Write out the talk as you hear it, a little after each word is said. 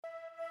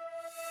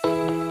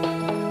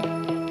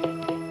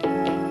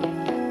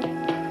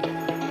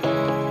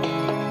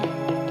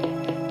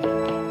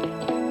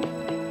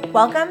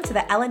Welcome to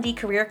the L&D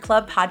Career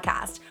Club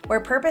podcast, where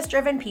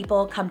purpose-driven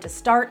people come to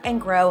start and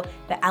grow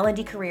the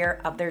L&D career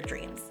of their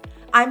dreams.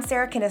 I'm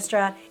Sarah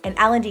Canistra, an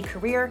L&D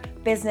career,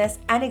 business,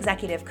 and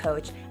executive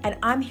coach, and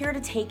I'm here to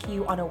take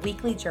you on a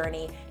weekly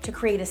journey to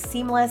create a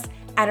seamless,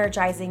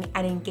 energizing,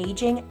 and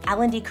engaging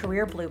L&D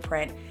career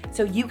blueprint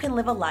so you can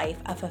live a life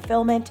of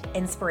fulfillment,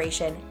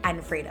 inspiration,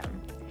 and freedom.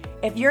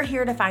 If you're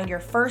here to find your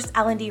first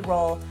L&D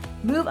role,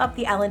 move up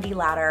the L&D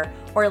ladder,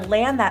 or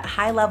land that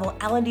high-level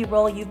L&D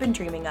role you've been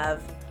dreaming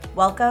of,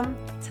 welcome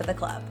to the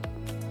club.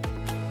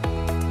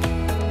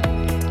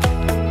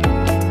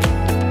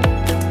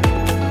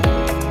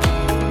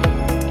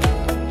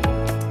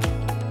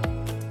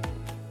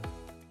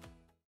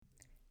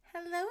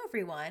 Hello,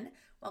 everyone.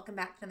 Welcome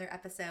back to another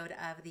episode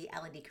of the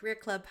L&D Career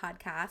Club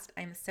podcast.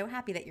 I'm so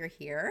happy that you're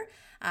here.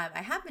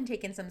 I have been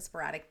taking some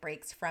sporadic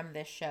breaks from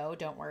this show.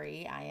 Don't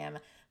worry, I am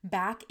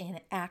back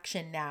in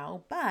action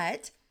now,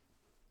 but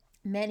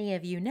many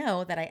of you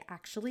know that I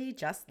actually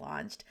just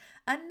launched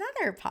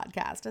another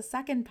podcast, a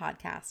second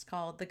podcast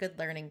called the Good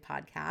Learning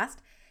Podcast.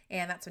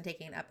 And that's been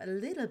taking up a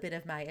little bit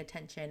of my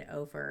attention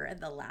over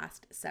the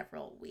last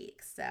several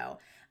weeks. So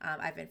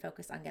I've been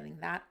focused on getting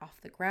that off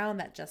the ground.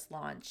 That just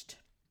launched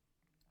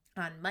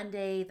on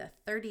Monday, the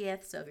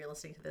 30th. So if you're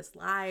listening to this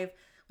live,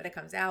 when it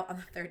comes out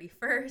on the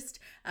 31st,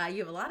 you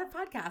have a lot of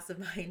podcasts of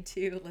mine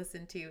to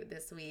listen to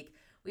this week.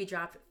 We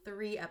dropped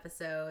 3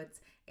 episodes,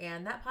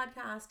 and that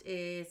podcast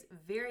is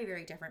very,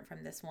 very different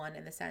from this one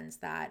in the sense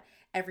that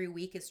every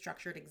week is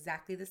structured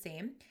exactly the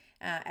same.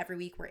 Every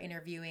week we're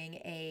interviewing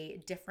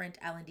a different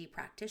L&D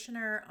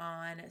practitioner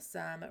on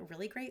some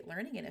really great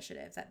learning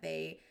initiatives that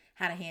they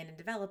had a hand in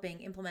developing,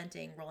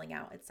 implementing, rolling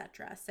out,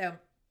 etc. So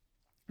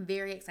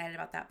very excited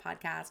about that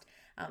podcast.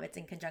 It's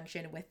in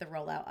conjunction with the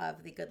rollout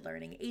of the Good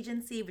Learning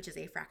Agency, which is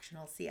a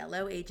fractional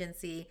CLO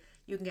agency.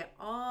 You can get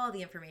all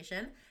the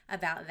information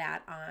about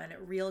that on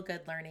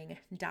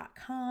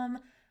realgoodlearning.com.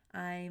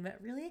 I'm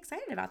really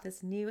excited about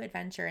this new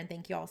adventure, and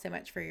thank you all so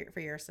much for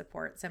your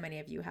support. So many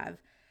of you have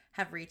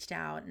reached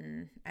out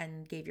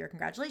and gave your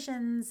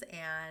congratulations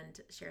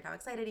and shared how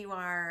excited you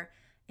are,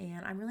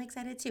 and I'm really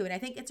excited too. And I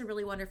think it's a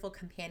really wonderful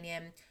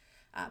companion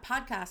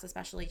podcast,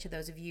 especially to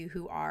those of you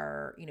who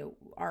are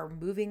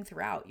moving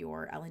throughout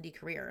your L&D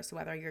career. So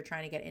whether you're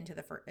trying to get into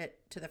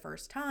the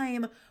first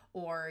time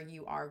or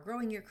you are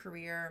growing your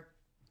career,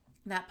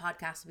 that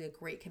podcast will be a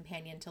great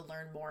companion to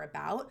learn more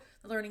about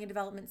the learning and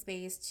development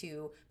space,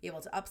 to be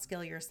able to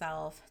upskill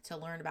yourself, to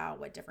learn about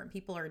what different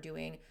people are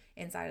doing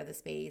inside of the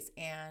space,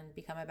 and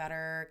become a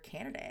better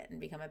candidate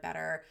and become a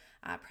better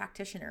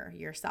practitioner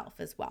yourself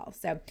as well.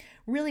 So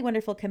really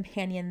wonderful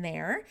companion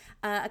there.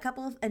 A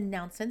couple of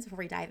announcements before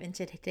we dive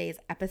into today's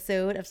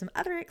episode of some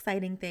other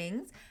exciting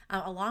things.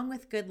 Along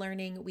with Good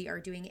Learning, we are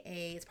doing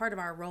as part of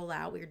our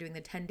rollout, we are doing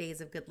the 10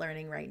 days of Good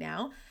Learning right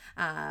now.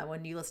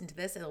 When you listen to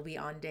this, it'll be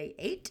on day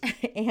 8.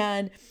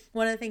 And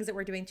one of the things that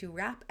we're doing to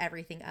wrap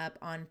everything up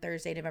on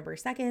Thursday, November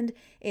 2nd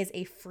is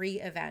a free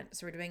event.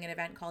 So we're doing an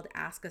event called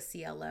Ask a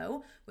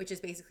CLO, which is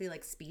basically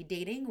like speed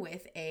dating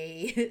with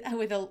a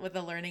with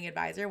a learning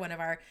advisor, one of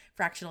our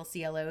fractional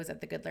CLOs at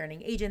the Good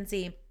Learning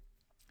Agency.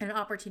 An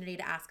opportunity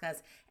to ask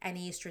us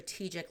any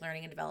strategic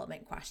learning and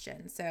development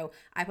questions. So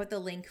I put the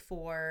link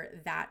for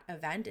that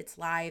event. It's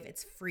live,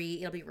 it's free,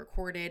 it'll be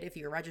recorded if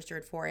you're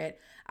registered for it,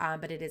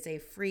 but it is a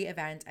free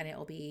event, and it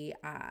will be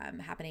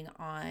happening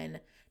on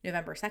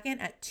November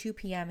 2nd at 2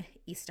 p.m.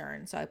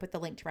 Eastern. So I put the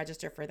link to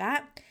register for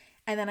that.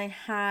 And then I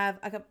have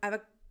a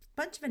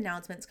bunch of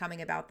announcements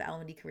coming about the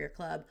L&D Career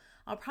Club.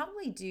 I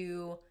might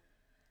do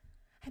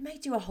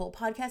a whole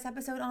podcast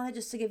episode on it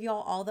just to give you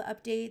all the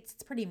updates.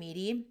 It's pretty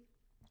meaty.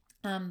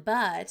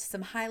 But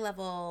some high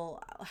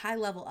level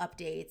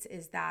updates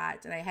is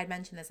that, and I had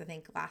mentioned this, I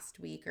think last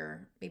week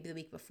or maybe the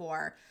week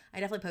before,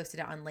 I definitely posted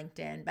it on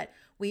LinkedIn, but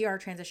we are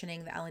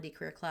transitioning the L&D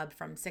Career Club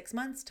from 6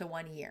 months to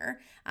 1 year.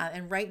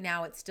 And right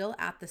now it's still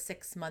at the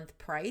 6-month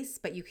price,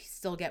 but you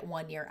still get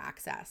 1 year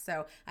access.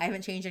 So I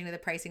haven't changed any of the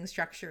pricing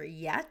structure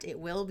yet. It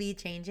will be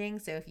changing.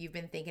 So if you've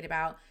been thinking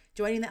about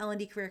joining the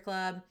L&D Career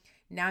Club,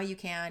 now you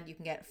can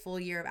get a full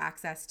year of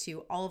access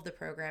to all of the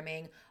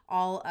programming,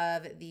 all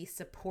of the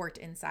support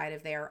inside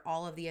of there,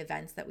 all of the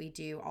events that we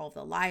do, all of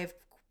the live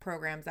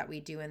programs that we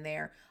do in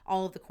there,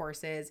 all of the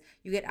courses.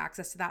 You get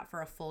access to that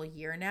for a full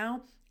year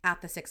now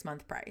at the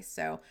 6-month price.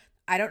 So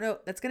I don't know,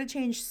 that's going to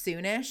change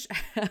soonish.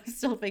 I'm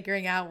still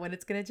figuring out when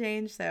it's going to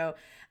change. So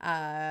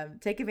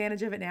take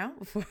advantage of it now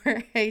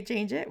before I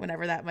change it,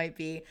 whenever that might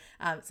be,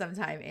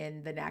 sometime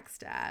in the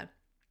next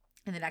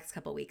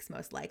couple weeks,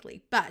 most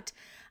likely. But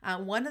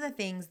one of the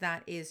things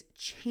that is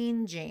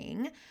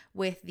changing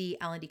with the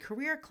L&D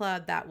Career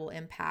Club that will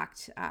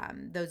impact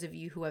those of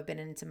you who have been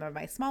in some of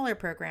my smaller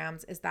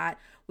programs is that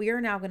we are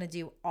now going to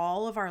do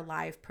all of our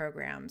live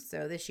programs.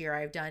 So this year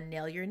I've done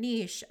Nail Your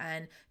Niche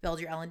and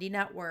Build Your L&D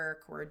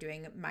Network. We're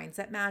doing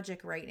Mindset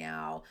Magic right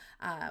now.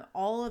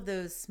 All of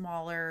those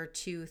smaller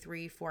 2,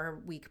 3,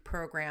 4 week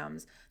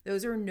programs,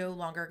 those are no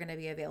longer going to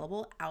be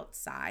available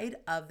outside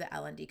of the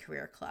L&D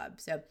Career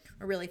Club. So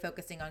we're really focused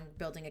focusing on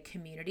building a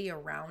community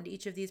around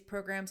each of these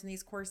programs and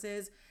these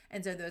courses.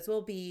 And so those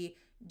will be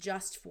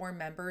just for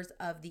members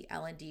of the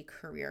L&D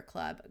Career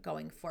Club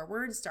going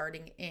forward,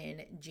 starting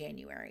in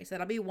January. So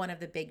that'll be one of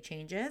the big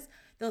changes.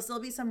 There'll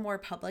still be some more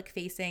public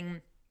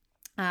facing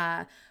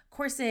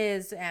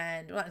courses,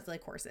 and well, not necessarily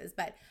courses,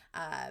 but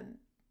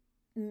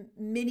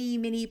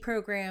mini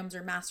programs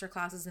or master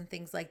classes and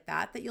things like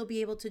that you'll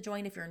be able to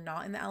join if you're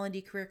not in the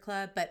L&D Career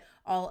Club. But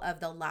all of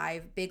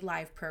the big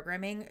live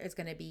programming is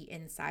going to be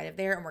inside of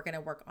there, and we're going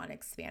to work on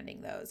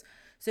expanding those.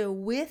 So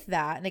with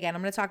that, and again,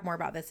 I'm going to talk more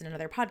about this in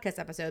another podcast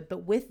episode,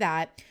 but with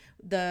that,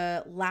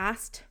 the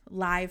last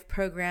live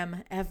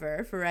program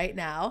ever for right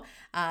now,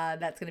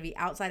 that's going to be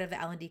outside of the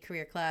L&D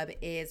Career Club,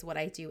 is what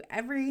I do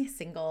every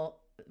single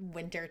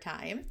winter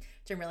time,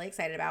 which I'm really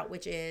excited about,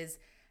 which is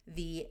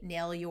the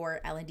Nail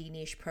Your L&D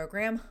Niche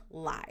program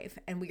live.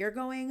 And we are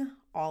going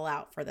all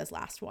out for this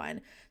last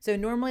one. So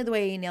normally the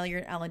way Nail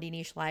Your L&D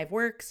Niche live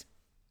works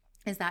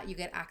is that you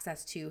get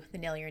access to the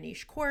Nail Your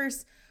Niche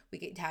course. We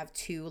get to have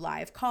 2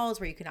 live calls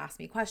where you can ask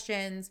me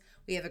questions.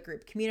 We have a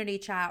group community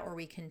chat where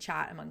we can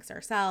chat amongst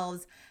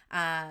ourselves.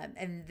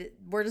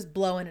 We're just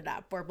blowing it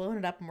up. We're blowing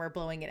it up and we're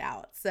blowing it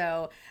out.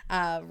 So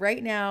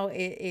right now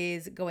it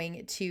is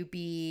going to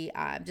be,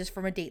 just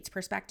from a dates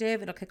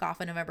perspective, it'll kick off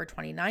on November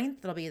 29th.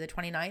 It'll be the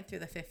 29th through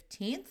the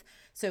 15th.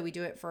 So we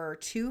do it for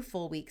 2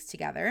 full weeks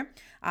together.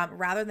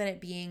 Rather than it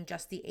being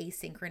just the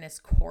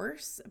asynchronous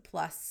course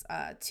plus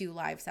 2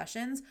 live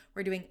sessions,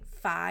 we're doing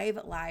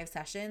 5 live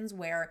sessions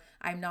where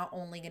I'm not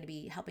only going to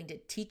be helping to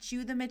teach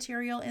you the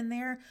material in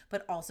there,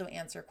 but also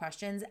answer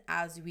questions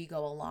as we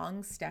go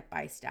along step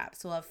by step.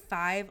 So we'll have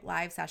 5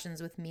 live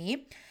sessions with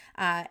me.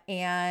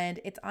 And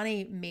it's on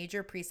a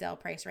major pre-sale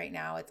price right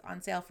now. It's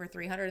on sale for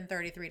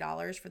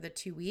 $333 for the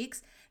 2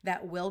 weeks.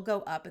 That will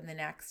go up in the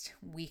next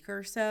week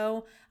or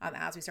so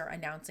as we start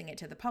announcing it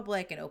to the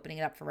public and opening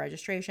it up for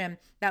registration.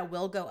 That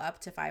will go up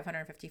to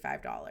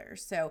 $555.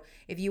 So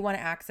if you want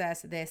to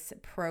access this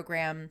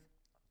program,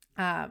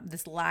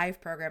 this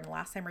live program, the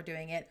last time we're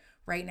doing it,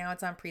 right now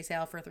it's on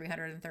pre-sale for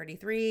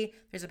 $333.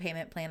 There's a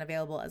payment plan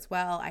available as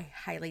well. I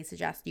highly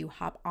suggest you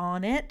hop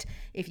on it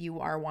if you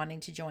are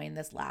wanting to join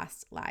this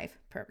last live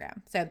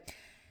program. So,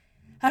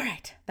 all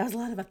right, that was a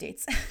lot of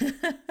updates.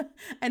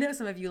 I know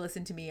some of you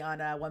listen to me on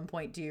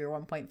 1.2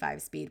 or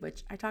 1.5 speed,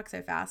 which I talk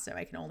so fast, so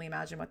I can only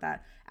imagine what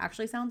that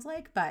actually sounds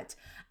like. But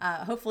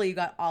hopefully you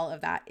got all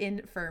of that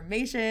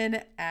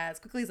information as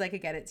quickly as I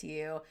could get it to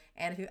you.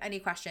 And if you have any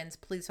questions,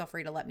 please feel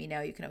free to let me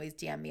know. You can always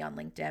DM me on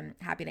LinkedIn.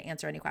 Happy to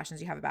answer any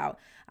questions you have about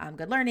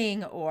Good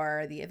Learning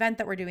or the event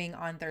that we're doing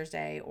on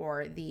Thursday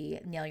or the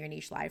Nail Your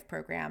Niche live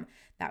program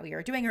that we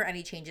are doing, or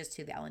any changes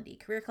to the L&D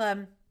Career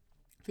Club.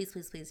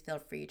 Please feel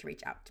free to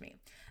reach out to me.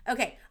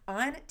 Okay,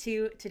 on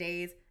to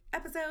today's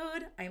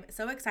episode. I'm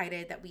so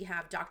excited that we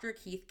have Dr.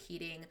 Keith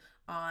Keating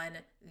on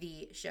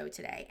the show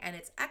today. And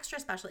it's extra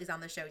special he's on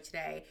the show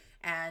today.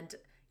 And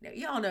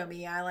you all know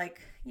me. I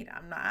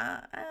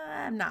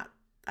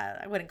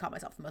wouldn't call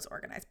myself the most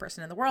organized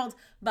person in the world,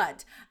 or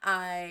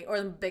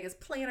the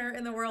biggest planner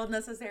in the world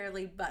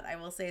necessarily, but I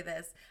will say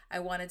this. I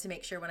wanted to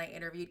make sure when I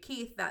interviewed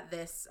Keith that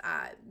this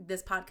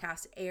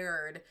podcast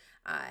airing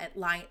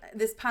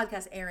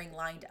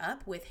lined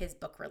up with his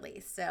book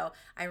release. So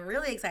I'm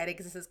really excited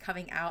because this is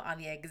coming out on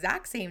the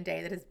exact same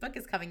day that his book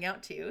is coming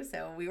out too.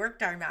 So we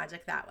worked our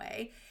magic that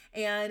way.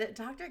 And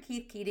Dr.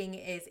 Keith Keating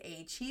is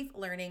a Chief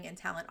Learning and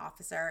Talent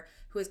Officer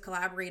who has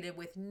collaborated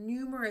with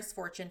numerous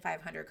Fortune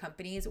 500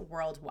 companies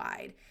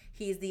worldwide.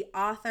 He's the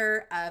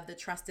author of The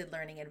Trusted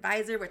Learning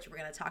Advisor, which we're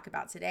going to talk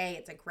about today.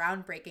 It's a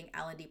groundbreaking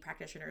L&D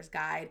practitioner's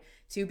guide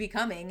to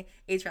becoming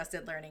a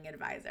trusted learning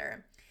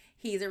advisor.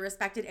 He's a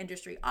respected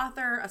industry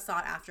author, a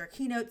sought-after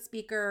keynote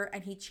speaker,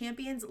 and he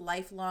champions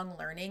lifelong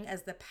learning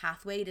as the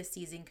pathway to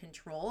seizing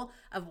control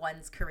of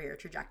one's career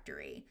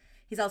trajectory.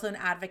 He's also an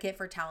advocate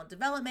for talent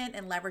development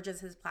and leverages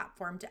his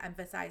platform to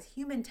emphasize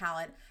human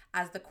talent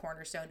as the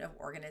cornerstone of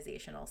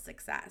organizational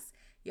success.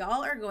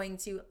 Y'all are going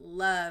to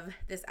love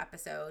this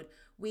episode.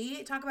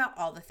 We talk about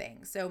all the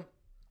things. So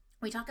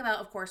we talk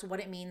about, of course,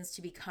 what it means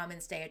to become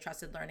and stay a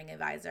trusted learning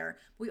advisor.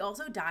 We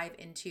also dive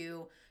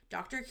into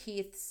Dr.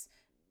 Keith's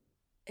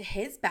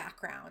his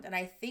background, and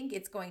I think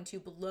it's going to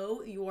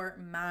blow your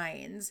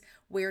minds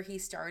where he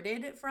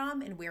started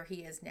from and where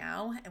he is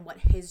now and what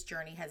his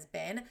journey has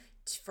been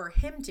for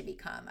him to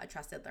become a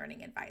trusted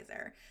learning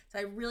advisor. So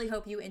I really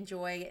hope you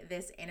enjoy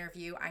this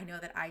interview. I know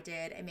that I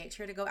did, and make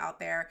sure to go out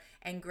there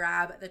and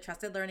grab the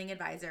Trusted Learning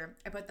Advisor.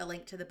 I put the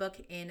link to the book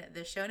in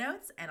the show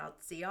notes, and I'll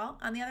see y'all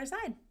on the other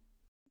side.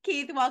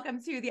 Keith,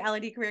 welcome to the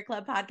L&D Career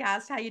Club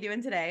podcast. How you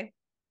doing today?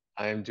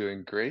 I'm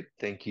doing great.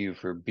 Thank you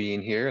for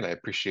being here, and I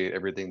appreciate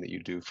everything that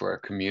you do for our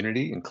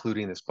community,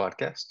 including this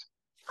podcast.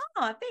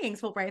 Oh,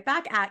 thanks. Well, right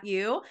back at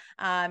you.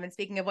 And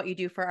speaking of what you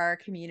do for our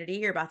community,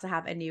 you're about to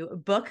have a new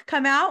book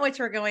come out, which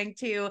we're going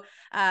to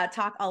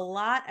talk a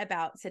lot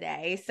about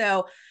today.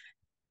 So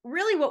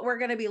really what we're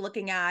going to be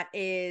looking at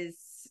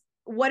is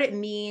what it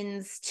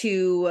means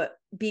to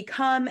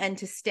become and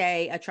to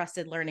stay a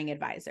trusted learning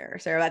advisor.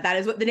 So that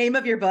is what the name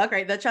of your book,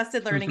 right? The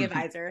Trusted Learning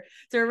Advisor.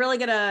 So we're really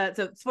gonna,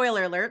 so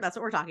spoiler alert, that's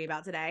what we're talking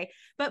about today.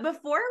 But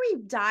before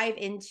we dive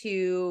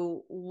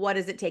into what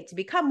does it take to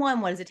become one,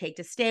 what does it take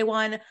to stay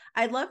one,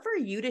 I'd love for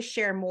you to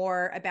share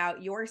more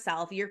about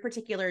yourself, your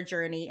particular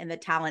journey in the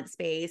talent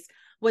space.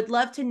 Would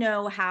love to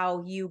know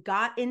how you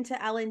got into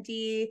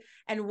L&D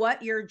and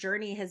what your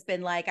journey has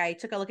been like. I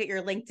took a look at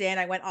your LinkedIn.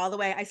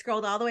 I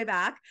scrolled all the way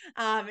back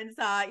and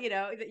saw,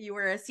 that you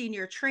were a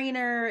senior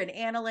trainer, an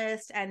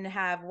analyst, and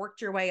have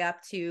worked your way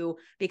up to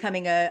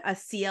becoming a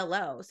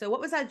CLO. So what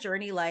was that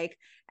journey like?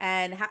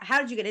 And how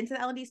did you get into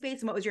the L&D space?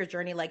 And what was your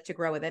journey like to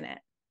grow within it?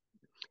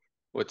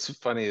 What's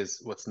funny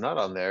is what's not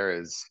on there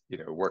is,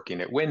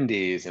 working at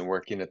Wendy's and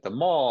working at the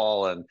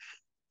mall. And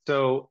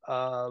so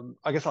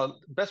I guess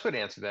best way to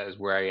answer that is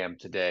where I am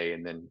today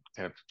and then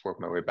kind of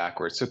work my way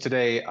backwards. So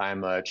today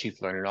I'm a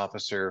chief learning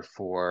officer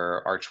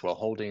for Archwell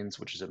Holdings,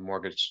 which is a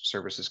mortgage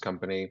services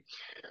company.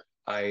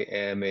 I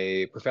am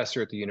a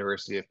professor at the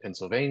University of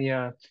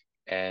Pennsylvania,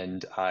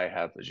 and I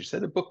have, as you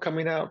said, a book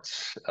coming out,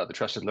 The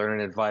Trusted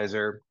Learning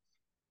Advisor,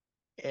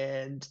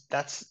 and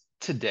that's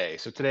today.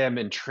 So today I'm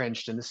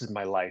entrenched, and this is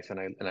my life, and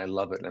I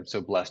love it, and I'm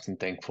so blessed and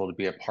thankful to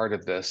be a part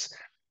of this.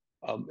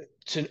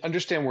 To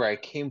understand where I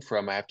came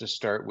from, I have to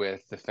start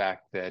with the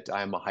fact that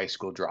I'm a high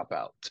school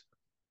dropout.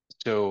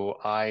 So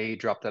I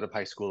dropped out of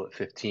high school at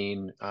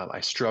 15. I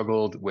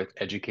struggled with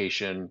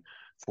education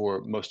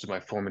for most of my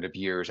formative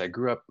years. I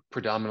grew up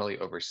predominantly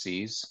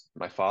overseas.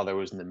 My father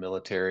was in the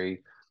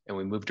military and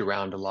we moved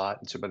around a lot.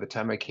 And so by the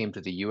time I came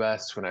to the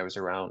US when I was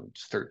around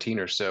 13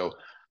 or so,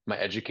 my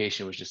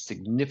education was just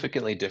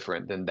significantly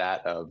different than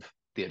that of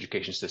the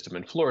education system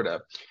in Florida.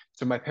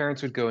 So my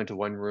parents would go into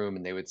one room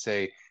and they would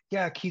say,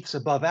 yeah, Keith's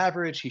above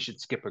average. He should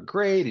skip a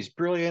grade. He's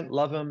brilliant.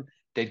 Love him.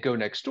 They'd go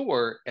next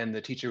door and the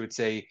teacher would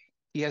say,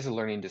 he has a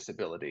learning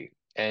disability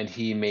and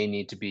he may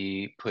need to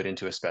be put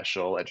into a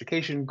special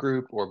education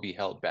group or be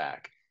held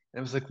back. And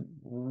I was like,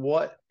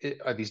 what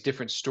are these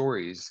different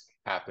stories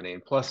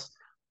happening? Plus,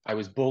 I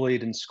was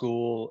bullied in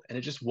school and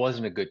it just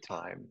wasn't a good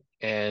time.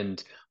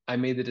 And I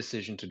made the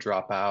decision to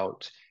drop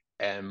out.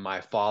 And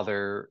my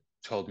father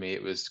told me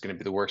it was going to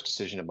be the worst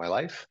decision of my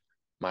life.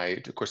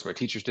 Of course, my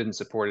teachers didn't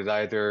support it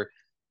either.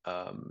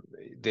 Um,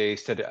 they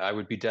said I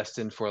would be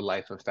destined for a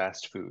life of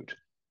fast food,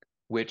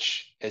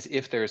 which, as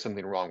if there is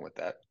something wrong with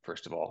that.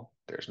 First of all,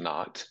 there's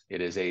not.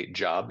 It is a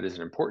job. It is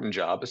an important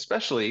job,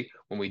 especially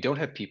when we don't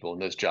have people in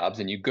those jobs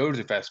and you go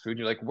to fast food and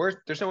you're like,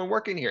 there's no one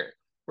working here.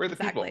 Where are the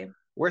people? Exactly.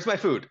 Where's my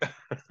food?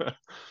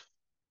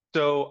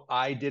 So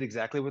I did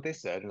exactly what they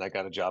said, and I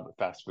got a job at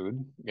fast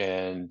food.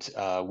 And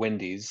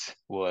Wendy's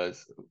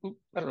was, I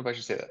don't know if I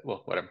should say that.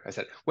 Well, whatever. I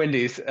said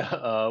Wendy's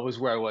was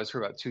where I was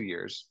for about 2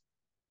 years.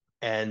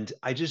 And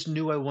I just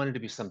knew I wanted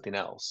to be something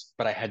else,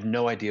 but I had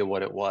no idea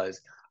what it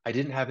was. I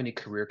didn't have any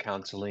career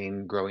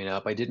counseling growing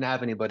up. I didn't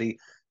have anybody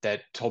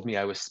that told me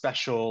I was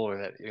special or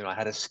that, I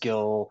had a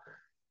skill.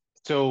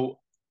 So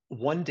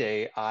one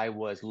day I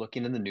was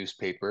looking in the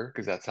newspaper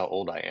because that's how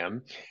old I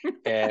am.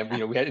 And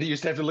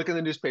used to have to look in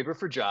the newspaper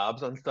for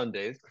jobs on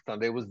Sundays.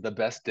 Sunday was the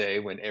best day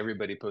when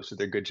everybody posted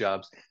their good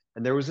jobs.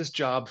 And there was this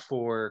job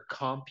for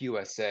Comp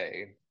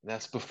USA. And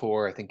that's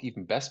before I think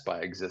even Best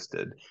Buy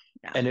existed.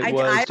 Yeah, And it I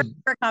was to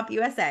remember Comp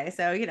USA,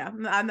 so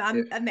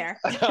I'm there.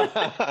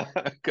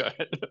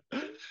 Good.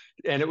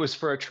 And it was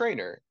for a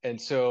trainer. And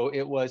so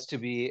it was to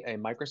be a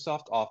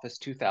Microsoft Office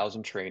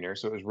 2000 trainer.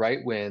 So it was right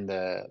when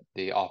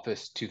the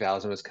Office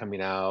 2000 was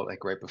coming out,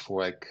 like right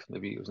before, like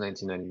maybe it was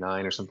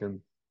 1999 or something.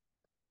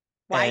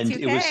 And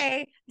it was,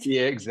 Y2K.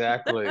 yeah,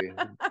 exactly.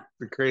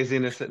 The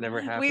craziness that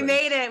never We happened.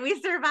 made it. We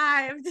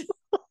survived.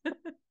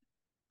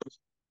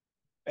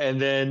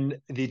 And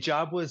then the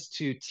job was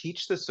to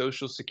teach the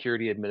Social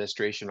Security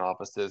Administration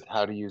offices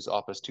how to use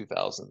Office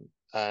 2000.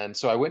 And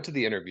so I went to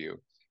the interview,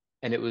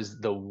 and it was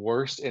the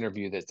worst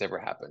interview that's ever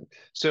happened.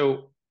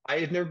 So I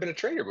had never been a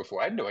trainer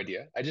before. I had no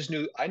idea. I just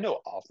knew I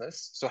know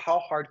Office. So how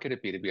hard could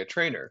it be to be a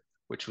trainer?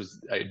 Which was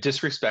a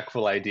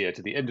disrespectful idea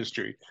to the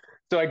industry.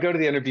 So I go to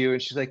the interview,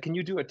 and she's like, "Can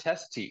you do a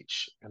test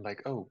teach?" I'm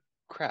like, "Oh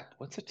crap,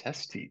 what's a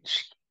test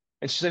teach?"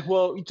 And she's like,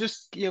 "Well,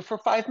 just for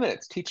 5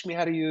 minutes, teach me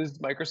how to use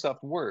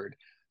Microsoft Word."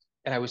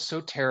 And I was so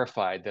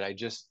terrified that I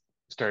just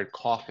started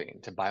coughing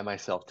to buy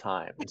myself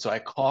time. And so I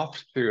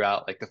coughed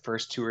throughout like the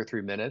first 2 or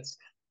 3 minutes.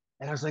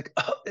 And I was like,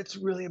 oh, it's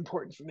really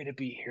important for me to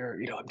be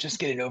here. I'm just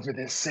getting over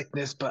this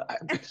sickness.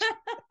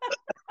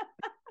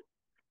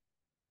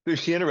 So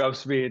she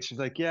interrupts me and she's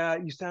like, yeah,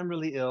 you sound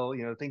really ill.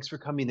 Thanks for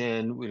coming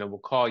in. We'll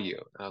call you.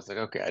 And I was like,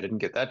 okay, I didn't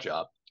get that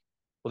job.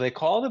 Well, they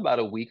called about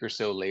a week or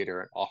so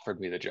later and offered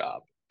me the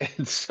job.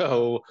 And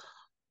so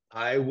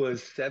I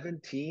was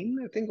 17,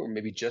 I think, or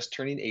maybe just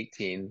turning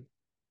 18.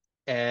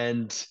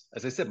 And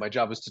as I said, my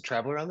job was to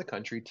travel around the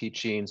country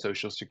teaching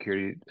Social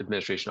Security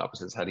Administration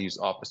offices how to use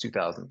Office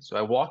 2000. So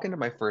I walk into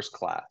my first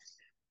class,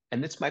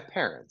 and it's my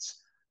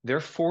parents. They're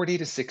 40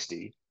 to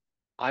 60.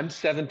 I'm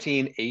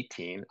 17,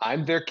 18.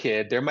 I'm their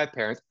kid. They're my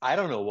parents. I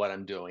don't know what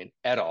I'm doing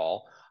at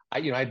all.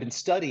 I'd been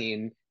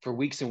studying for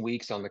weeks and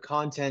weeks on the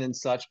content and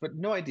such, but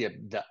no idea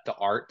the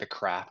art, the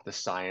craft, the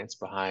science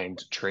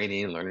behind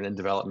training, learning and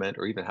development,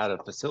 or even how to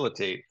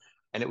facilitate.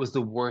 And it was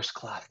the worst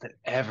class that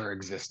ever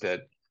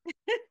existed.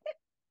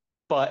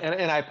 But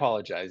and I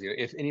apologize,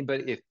 if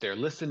anybody, if they're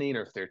listening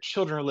or if their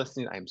children are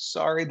listening, I'm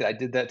sorry that I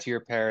did that to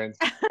your parents.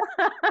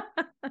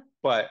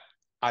 But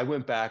I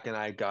went back and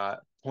I got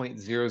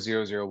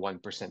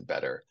 0.0001%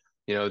 better.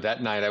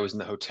 That night I was in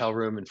the hotel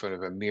room in front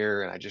of a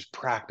mirror and I just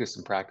practiced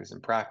and practiced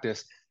and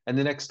practiced. And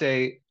the next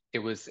day it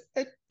was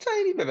a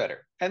tiny bit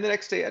better. And the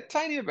next day a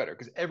tiny bit better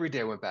because every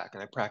day I went back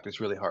and I practiced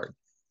really hard.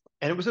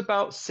 And it was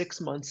about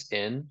 6 months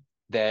in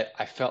that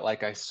I felt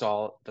like I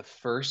saw the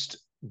first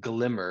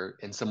glimmer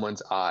in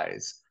someone's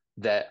eyes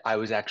that I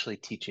was actually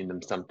teaching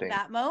them something.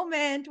 That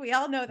moment, we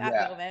all know that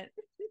Yeah. moment.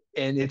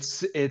 And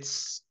it's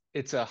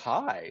a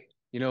high.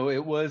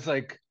 It was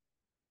like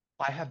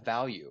I have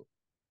value.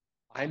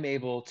 I'm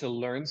able to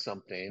learn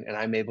something and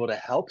I'm able to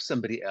help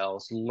somebody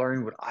else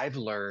learn what I've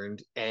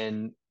learned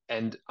and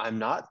I'm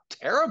not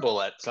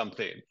terrible at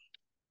something.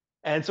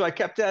 And so I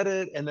kept at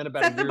it and then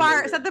about a year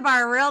Set later. the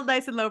bar real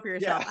nice and low for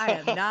yourself. Yeah. I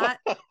am not,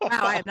 wow,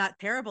 I am not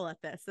terrible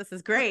at this. This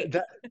is great.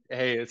 That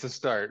hey, it's a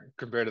start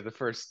compared to the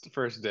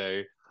first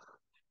day.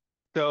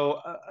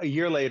 So a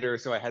year later,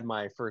 so I had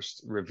my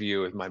first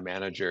review with my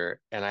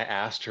manager, and I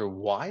asked her,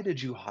 "Why did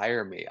you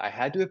hire me? I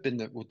had to have been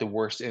the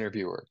worst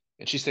interviewer."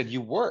 And she said,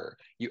 "You were.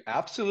 You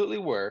absolutely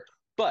were.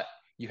 But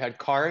you had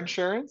car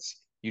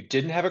insurance, you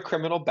didn't have a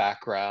criminal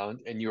background,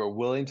 and you were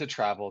willing to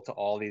travel to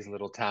all these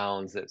little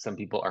towns that some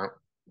people aren't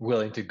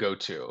willing to go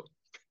to."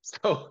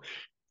 So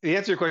the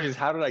answer to your question is,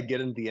 how did I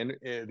get into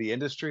the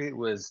industry? It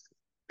was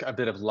a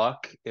bit of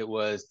luck. It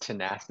was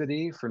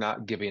tenacity for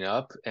not giving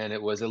up, and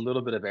it was a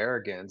little bit of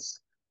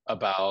arrogance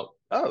about,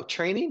 oh,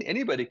 training,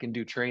 anybody can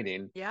do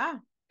training. Yeah.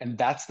 And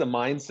that's the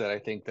mindset I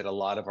think that a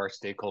lot of our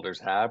stakeholders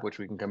have, which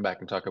we can come back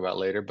and talk about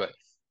later. But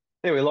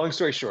anyway, long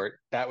story short,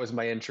 that was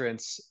my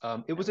entrance. It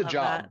I was a love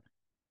that. job.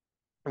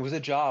 It was a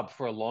job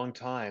for a long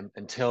time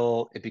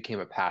until it became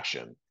a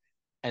passion.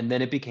 And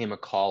then it became a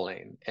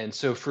calling. And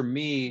so for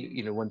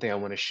me, one thing I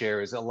want to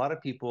share is a lot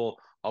of people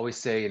always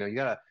say,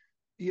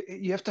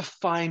 you have to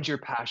find your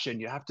passion,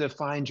 you have to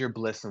find your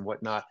bliss and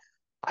whatnot.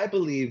 I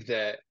believe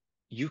that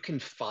you can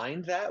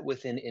find that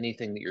within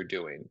anything that you're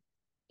doing.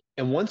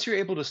 And once you're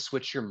able to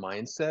switch your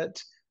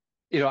mindset,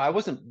 I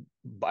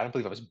don't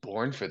believe I was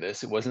born for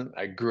this. It wasn't,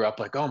 I grew up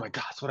like, oh my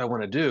God, that's what I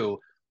want to do.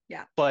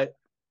 Yeah. But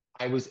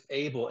I was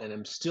able and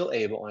am still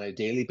able on a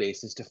daily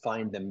basis to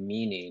find the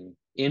meaning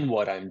in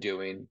what I'm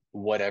doing,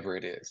 whatever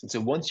it is. And so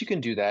once you can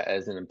do that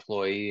as an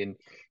employee, and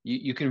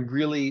you can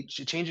really,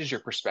 it changes your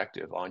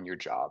perspective on your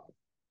job.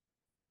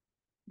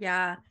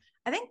 Yeah.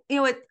 I think,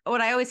 what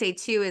I always say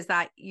too is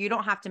that you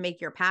don't have to make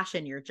your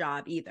passion your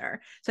job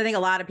either. So I think a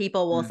lot of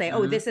people will say,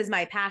 "Oh, Hmm. this is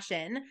my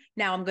passion.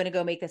 Now I'm going to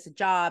go make this a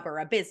job or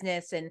a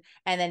business." And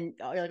then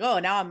you're like, "Oh,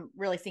 now I'm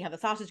really seeing how the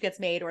sausage gets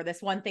made," or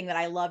this one thing that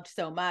I loved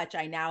so much,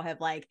 I now have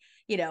like,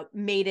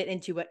 made it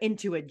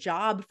into a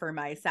job for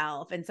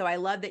myself. And so I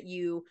love that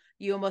you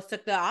almost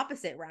took the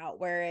opposite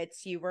route where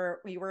it's you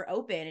were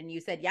open and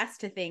you said yes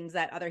to things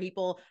that other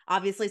people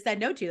obviously said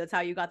no to. That's how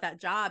you got that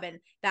job,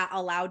 and that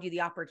allowed you the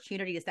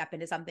opportunity to step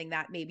into something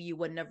that maybe you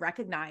wouldn't have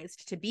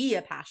recognized to be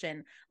a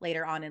passion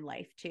later on in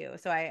life too.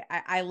 So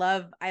I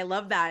love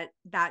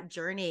that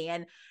journey.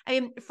 And I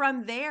mean,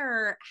 from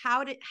there,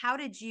 how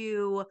did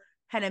you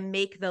kind of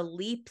make the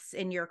leaps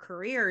in your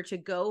career to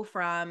go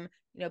from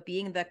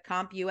being the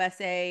Comp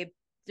USA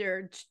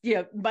or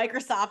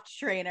Microsoft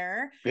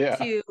trainer Yeah.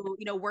 to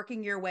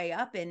working your way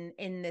up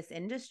in this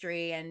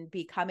industry and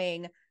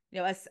becoming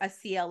a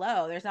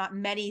CLO? There's not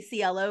many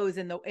CLOs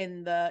in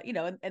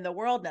the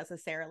world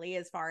necessarily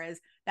as far as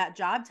that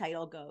job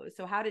title goes.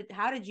 So how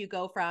did you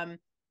go from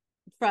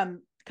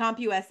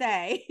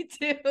CompUSA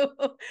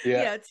to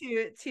Yeah.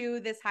 to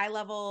this high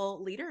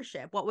level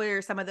leadership? What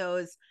were some of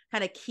those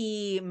kind of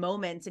key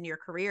moments in your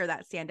career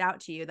that stand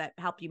out to you that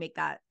helped you make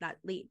that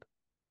leap?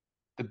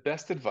 The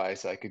best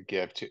advice I could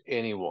give to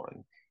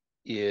anyone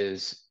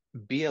is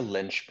be a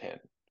linchpin.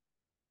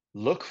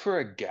 Look for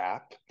a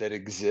gap that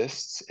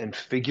exists and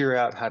figure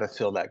out how to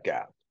fill that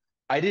gap.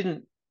 I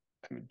didn't,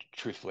 I mean,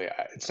 truthfully,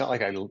 it's not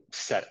like I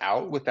set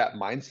out with that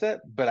mindset,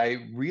 but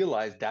I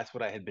realized that's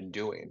what I had been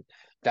doing.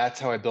 That's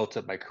how I built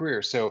up my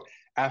career. So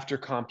after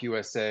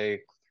CompUSA,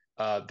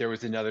 there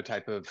was another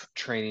type of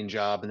training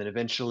job. And then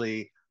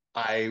eventually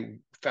I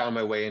found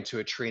my way into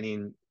a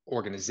training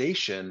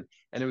organization,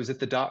 and it was at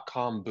the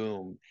dot-com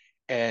boom.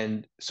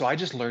 And so I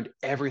just learned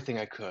everything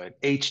I could.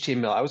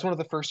 HTML. I was one of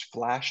the first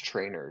Flash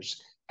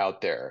trainers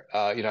out there.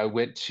 I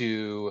went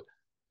to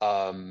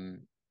drawing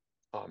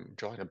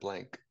a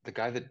blank. The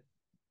guy that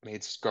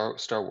made Star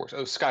Wars.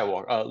 Oh,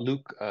 Skywalker.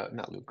 Luke.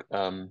 Not Luke.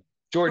 George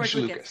George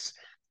Lucas. Lucas.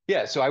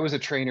 Yeah. So I was a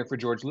trainer for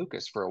George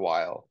Lucas for a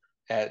while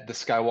at the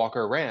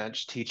Skywalker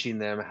Ranch, teaching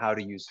them how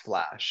to use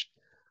Flash.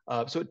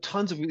 So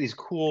tons of these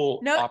cool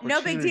No big deal,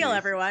 opportunities.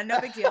 everyone.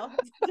 No big deal.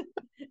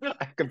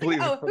 I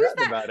completely Oh,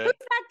 forgotten about who's it.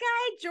 that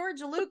guy?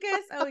 George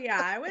Lucas. Oh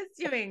yeah,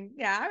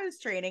 I was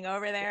training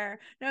over there.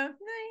 No,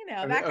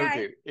 that guy.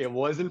 Okay, it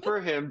wasn't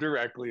for him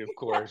directly, of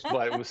course,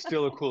 but it was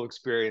still a cool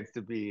experience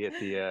to be at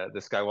the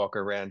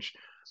Skywalker Ranch.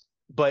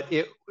 But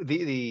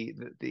the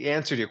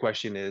answer to your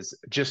question is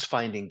just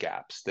finding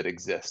gaps that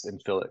exist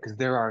and fill it, because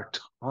there are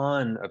a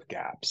ton of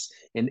gaps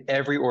in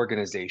every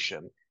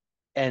organization.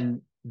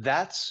 And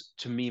that's,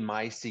 to me,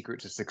 my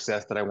secret to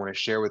success that I want to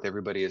share with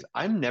everybody is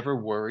I'm never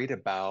worried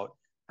about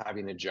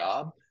having a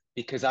job,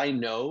 because I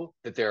know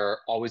that there are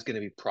always going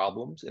to be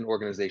problems in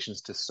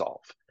organizations to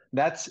solve.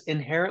 That's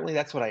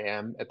what I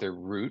am at the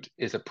root,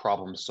 is a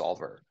problem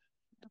solver.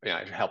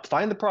 I help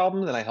find the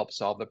problem, then I help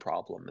solve the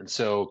problem. And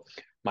so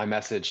my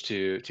message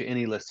to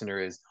any listener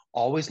is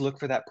always look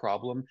for that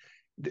problem.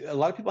 A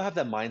lot of people have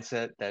that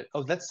mindset that,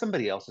 oh, that's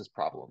somebody else's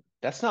problem.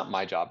 That's not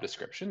my job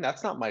description.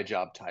 That's not my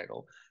job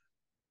title.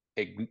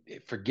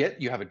 Forget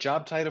you have a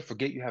job title,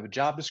 forget you have a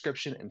job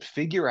description, and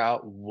figure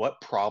out what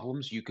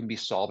problems you can be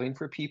solving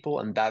for people.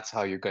 And that's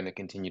how you're going to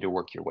continue to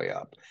work your way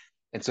up.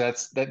 And so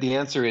the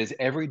answer is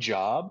every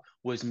job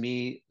was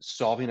me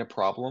solving a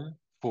problem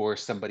for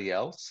somebody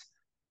else,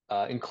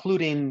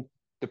 including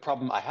the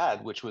problem I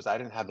had, which was I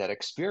didn't have that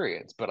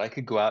experience, but I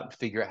could go out and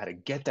figure out how to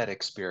get that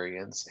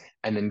experience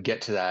and then get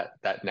to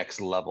that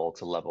next level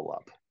to level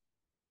up.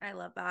 I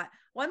love that.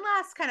 One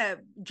last kind of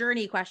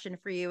journey question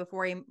for you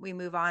before we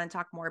move on and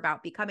talk more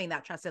about becoming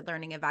that trusted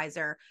learning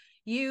advisor.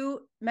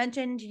 You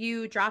mentioned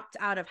you dropped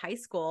out of high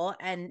school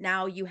and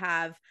now you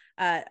have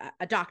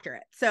a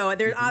doctorate. So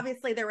there's Mhm.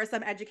 obviously there was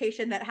some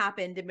education that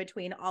happened in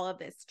between all of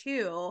this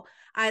too.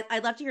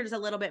 I'd love to hear just a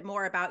little bit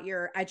more about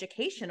your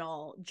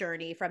educational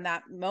journey from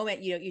that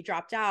moment. You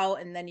dropped out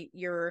and then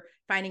you're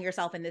finding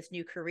yourself in this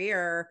new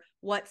career.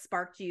 What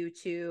sparked you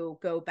to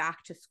go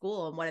back to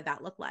school and what did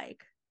that look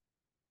like?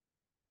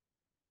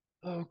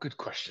 Oh, good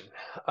question.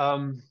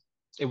 Um,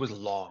 it was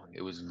long.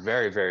 It was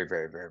very, very,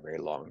 very, very, very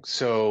long.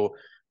 So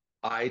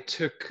I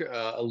took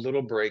a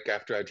little break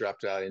after I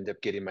dropped out. I ended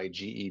up getting my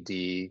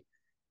GED,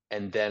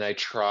 and then I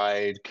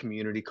tried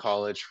community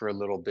college for a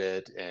little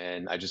bit,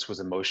 and I just was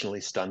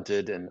emotionally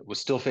stunted and was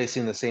still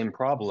facing the same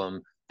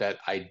problem that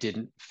I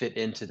didn't fit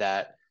into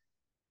that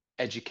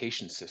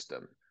education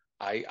system.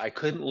 I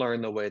couldn't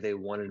learn the way they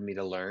wanted me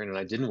to learn, and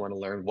I didn't want to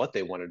learn what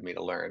they wanted me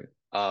to learn.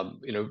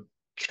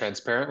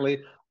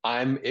 Transparently,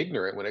 I'm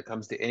ignorant when it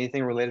comes to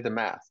anything related to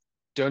math.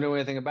 Don't know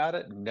anything about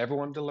it, never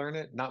wanted to learn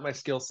it, not my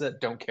skill set,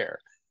 don't care.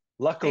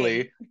 Same.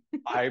 Luckily,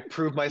 I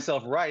proved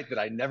myself right that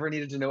I never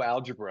needed to know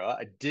algebra.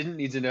 I didn't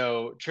need to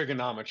know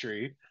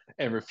trigonometry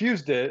and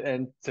refused it.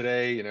 And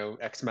today,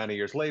 X amount of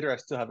years later, I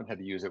still haven't had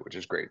to use it, which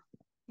is great.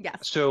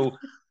 Yes. So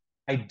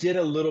I did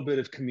a little bit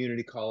of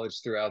community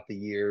college throughout the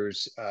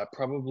years.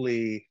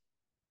 Probably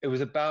it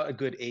was about a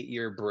good 8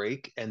 year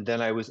break. And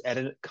then I was at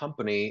a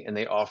company and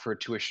they offered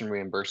tuition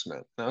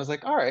reimbursement. And I was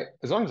like, all right,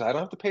 as long as I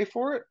don't have to pay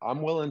for it,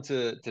 I'm willing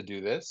to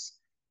do this.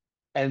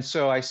 And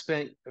so I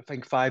spent, I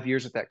think, 5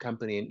 years at that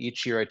company. And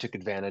each year I took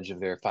advantage of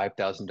their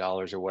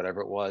 $5,000 or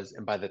whatever it was.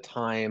 And by the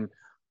time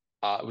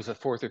it was the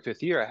fourth or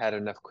fifth year, I had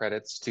enough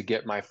credits to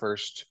get my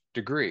first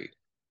degree.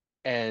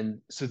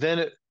 And so then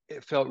it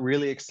felt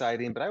really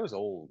exciting, but I was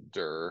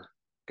older.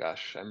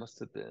 Gosh, I must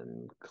have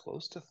been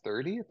close to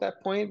 30 at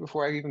that point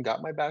before I even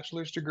got my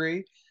bachelor's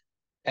degree.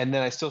 And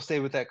then I still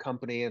stayed with that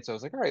company. And so I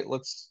was like, all right,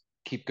 let's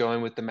keep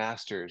going with the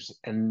master's.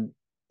 And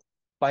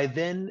by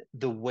then,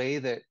 the way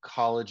that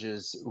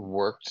colleges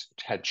worked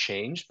had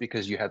changed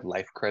because you had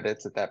life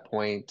credits at that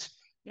point.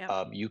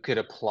 Yep. You could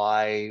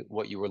apply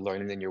what you were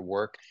learning in your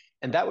work.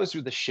 And that was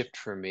the shift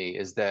for me,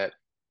 is that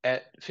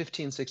at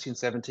 15, 16,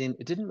 17,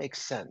 it didn't make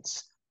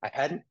sense. I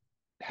hadn't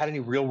had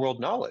any real world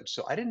knowledge.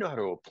 So I didn't know how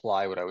to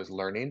apply what I was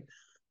learning.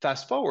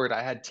 Fast forward,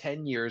 I had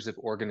 10 years of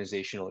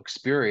organizational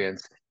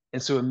experience.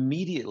 And so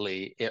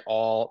immediately it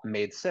all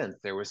made sense.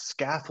 There was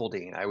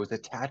scaffolding. I was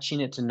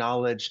attaching it to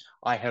knowledge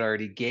I had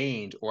already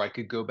gained, or I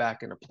could go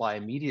back and apply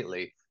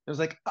immediately. It was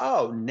like,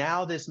 oh,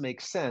 now this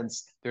makes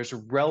sense. There's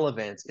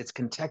relevance. It's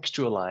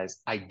contextualized.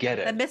 I Yeah. get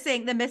The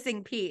it.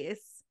 missing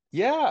piece.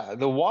 Yeah,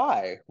 the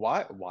why.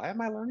 Why am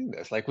I learning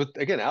this? Like with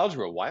again,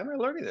 algebra, why am I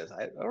learning this?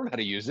 I don't know how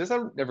to use this.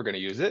 I'm never going to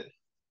use it.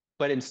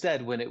 But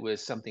instead, when it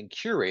was something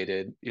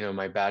curated,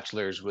 my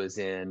bachelor's was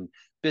in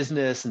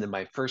business and then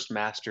my first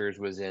master's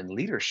was in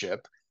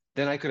leadership,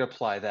 then I could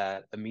apply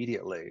that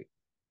immediately.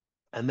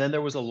 And then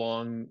there was a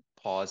long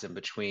pause in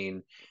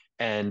between.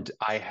 And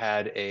I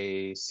had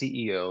a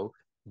CEO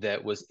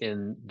that was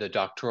in the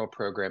doctoral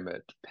program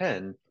at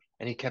Penn.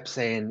 And he kept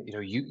saying,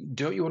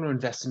 you want to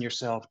invest in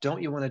yourself?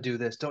 Don't you want to do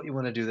this? Don't you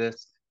want to do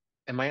this?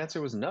 And my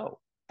answer was no,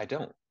 I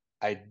don't.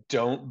 I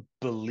don't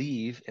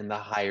believe in the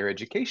higher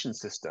education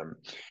system.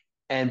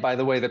 And by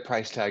the way, the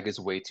price tag is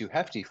way too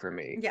hefty for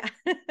me. Yeah.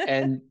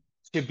 And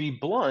to be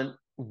blunt,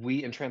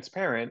 we and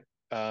transparent,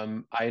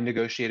 I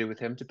negotiated with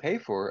him to pay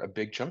for a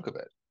big chunk of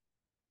it.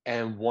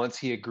 And once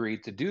he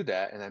agreed to do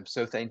that, and I'm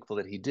so thankful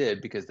that he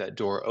did because that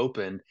door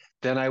opened,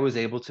 then I was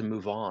able to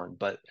move on.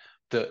 But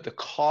the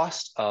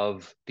cost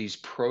of these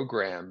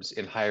programs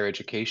in higher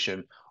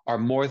education are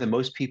more than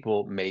most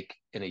people make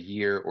in a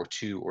year or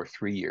 2 or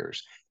 3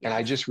 years. And I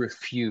Yes. just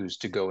refuse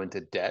to go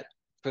into debt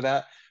for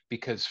that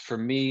because for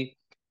me,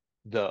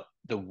 the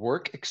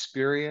work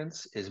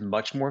experience is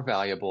much more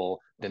valuable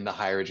than the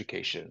higher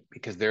education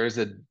because there's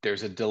a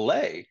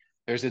delay.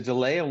 There's a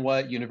delay in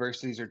what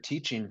universities are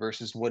teaching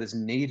versus what is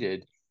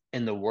needed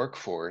in the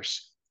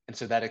workforce. And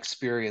so that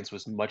experience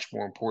was much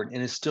more important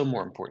and is still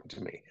more important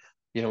to me.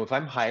 If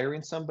I'm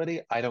hiring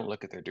somebody, I don't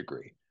look at their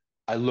degree.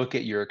 I look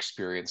at your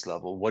experience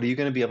level. What are you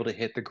going to be able to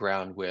hit the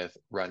ground with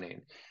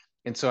running?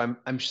 And so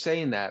I'm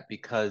saying that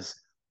because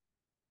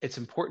it's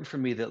important for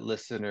me that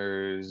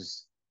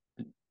listeners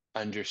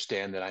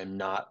understand that I'm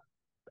not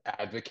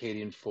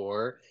advocating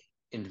for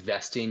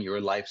investing your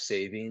life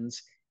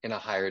savings in a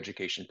higher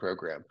education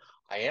program.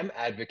 I am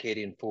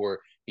advocating for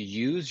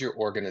use your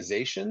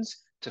organizations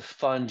to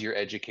fund your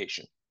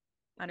education.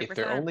 If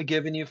they're 100%. only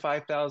giving you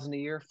 5,000 a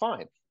year,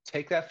 fine.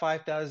 Take that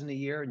 5,000 a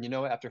year, and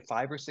after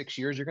 5 or 6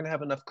 years, you're going to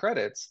have enough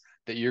credits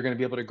that you're going to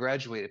be able to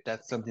graduate if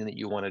that's something that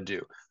you want to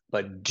do.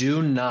 But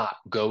do not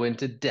go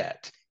into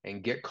debt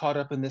and get caught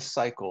up in this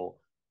cycle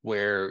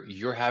where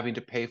you're having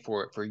to pay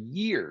for it for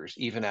years,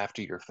 even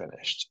after you're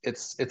finished.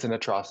 It's an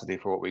atrocity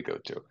for what we go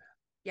to.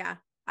 Yeah.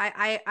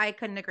 I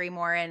couldn't agree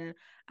more. And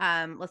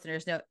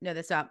listeners know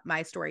this about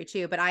my story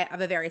too, but I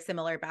have a very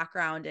similar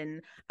background.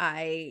 And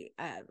I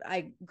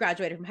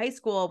graduated from high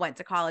school, went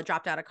to college,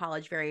 dropped out of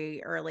college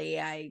very early.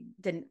 I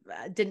didn't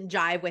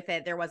jive with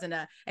it.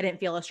 I didn't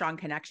feel a strong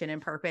connection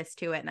and purpose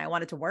to it, and I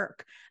wanted to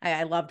work.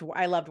 I loved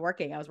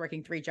working. I was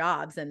working 3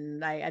 jobs,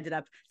 and I ended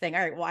up saying,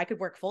 all right, well, I could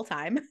work full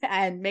time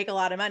and make a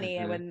lot of money.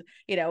 And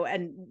Mm-hmm.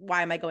 and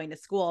why am I going to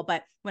school?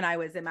 But when I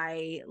was in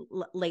my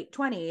late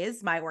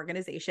 20s, my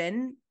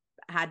organization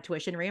had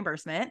tuition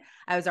reimbursement.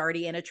 I was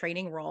already in a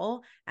training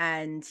role,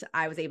 and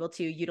I was able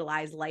to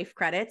utilize life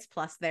credits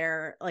plus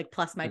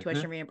plus my Mm-hmm.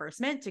 tuition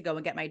reimbursement to go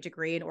and get my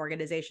degree in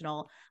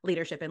organizational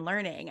leadership and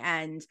learning.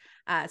 And so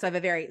I have a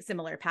very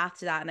similar path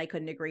to that. And I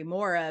couldn't agree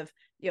more of,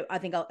 I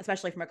think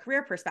especially from a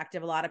career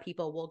perspective, a lot of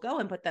people will go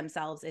and put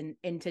themselves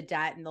into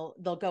debt, and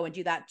they'll go and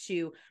do that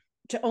to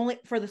only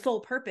for the sole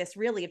purpose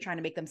really of trying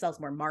to make themselves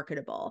more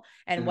marketable.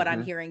 And what I'm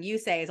Mm-hmm. hearing you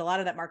say is a lot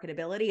of that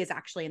marketability is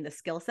actually in the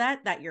skill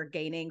set that you're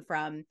gaining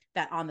from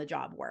that on the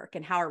job work,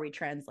 and how are we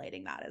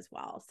translating that as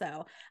well.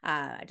 So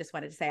I just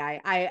wanted to say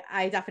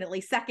I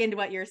definitely second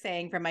what you're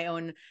saying from my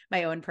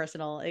own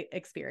personal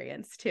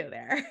experience too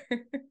there.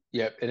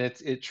 Yep, and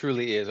it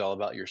truly is all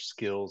about your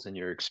skills and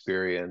your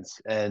experience.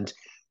 And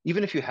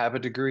even if you have a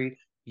degree,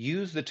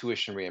 use the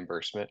tuition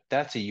reimbursement.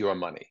 That's your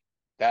money.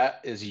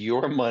 That is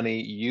your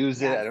money.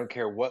 Use it. I Yes. don't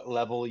care what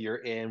level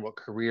you're in, what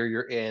career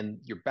you're in,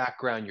 your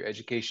background, your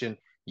education.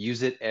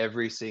 Use it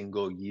every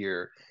single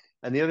year.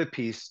 And the other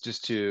piece,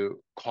 just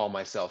to call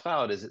myself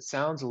out, is it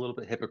sounds a little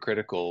bit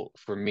hypocritical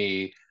for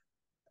me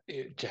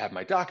to have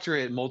my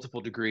doctorate,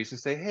 multiple degrees, to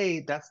say, hey,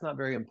 that's not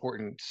very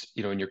important,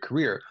 in your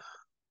career.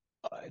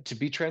 To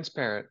be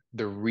transparent,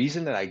 the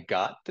reason that I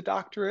got the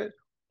doctorate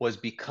was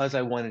because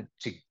I wanted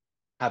to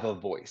have a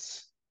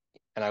voice.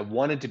 And I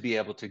wanted to be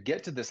able to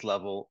get to this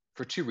level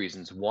for 2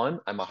 reasons. One,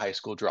 I'm a high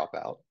school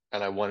dropout,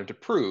 and I wanted to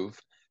prove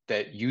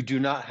that you do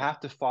not have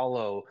to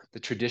follow the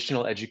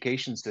traditional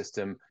education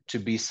system to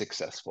be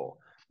successful.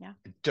 Yeah.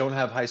 Don't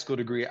have high school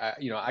degree.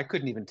 I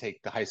couldn't even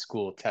take the high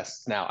school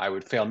tests now. I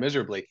would fail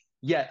miserably.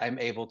 Yet I'm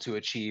able to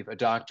achieve a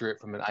doctorate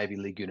from an Ivy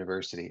League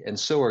university, and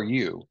so are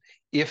you.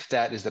 If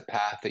that is the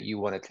path that you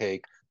want to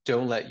take,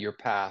 don't let your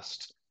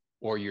past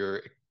or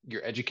your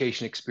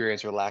education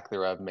experience or lack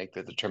thereof make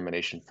the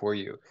determination for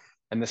you.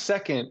 And the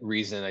second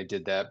reason I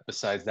did that,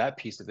 besides that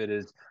piece of it,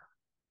 is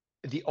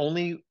the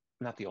only,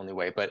 not the only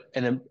way, but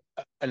an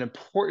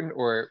important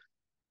or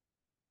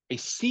a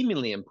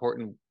seemingly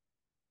important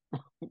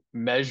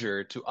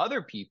measure to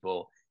other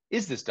people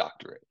is this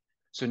doctorate.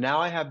 So now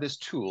I have this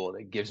tool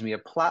that gives me a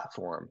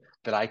platform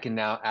that I can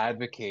now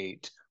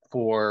advocate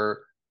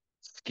for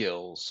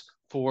skills,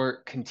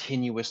 for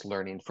continuous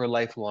learning, for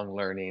lifelong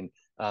learning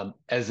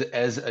as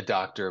a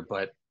doctor.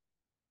 But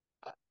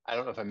I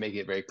don't know if I'm making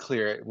it very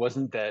clear. It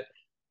wasn't that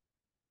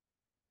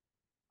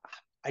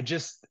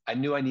I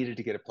knew I needed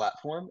to get a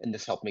platform, and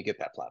this helped me get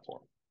that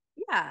platform.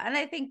 Yeah, and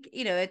I think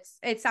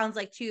it sounds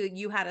like too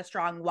you had a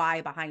strong why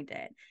behind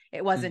it.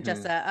 It wasn't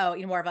just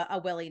Mm-hmm. more of a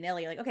willy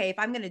nilly, like, okay, if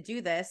I'm going to do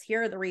this,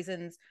 here are the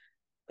reasons.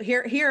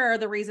 Here are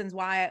the reasons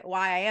why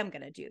I am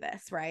going to do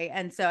this, right?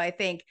 And so I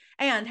think,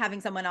 and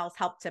having someone else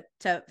help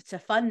to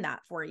fund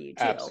that for you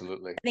too.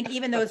 Absolutely. I think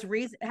even those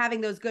reasons,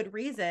 having those good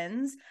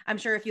reasons, I'm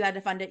sure if you had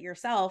to fund it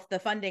yourself, the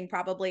funding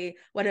probably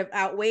would have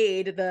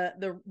outweighed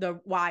the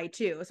why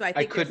too. So I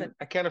think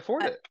I can't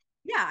afford a it.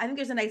 yeah, I think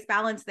there's a nice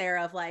balance there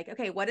of like,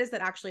 okay, what does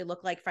that actually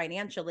look like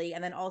financially?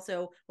 And then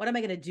also, what am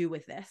I going to do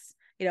with this?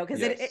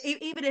 Because Yes.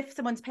 even if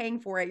someone's paying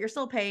for it, you're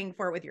still paying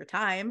for it with your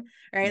time,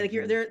 right? Like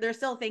Mm-hmm. there's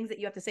still things that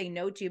you have to say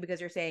no to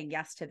because you're saying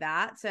yes to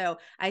that. So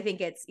I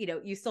think it's,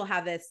 you still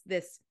have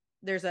this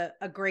there's a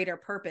greater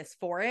purpose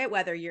for it,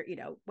 whether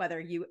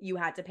you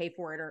had to pay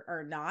for it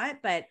or not.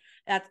 But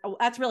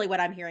that's really what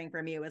I'm hearing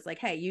from you is like,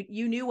 hey,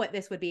 you knew what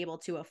this would be able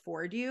to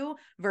afford you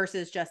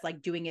versus just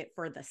like doing it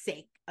for the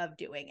sake of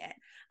doing it.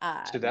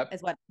 To that,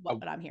 Is what uh,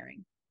 I'm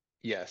hearing.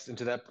 yes, and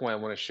to that point, I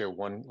want to share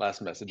one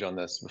last message on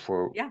this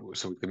before, Yeah.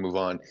 so we can move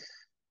on.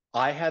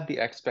 I had the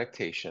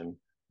expectation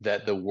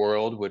that the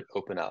world would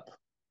open up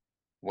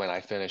when I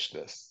finished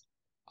this.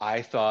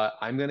 I thought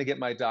I'm going to get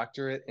my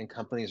doctorate and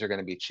companies are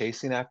going to be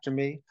chasing after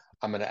me.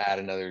 I'm going to add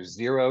another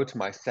zero to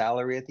my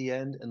salary at the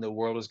end and the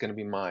world is going to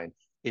be mine.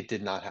 It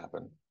did not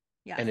happen.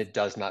 Yes. And it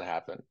does not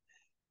happen.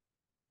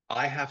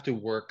 I have to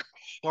work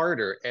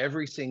harder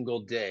every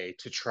single day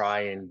to try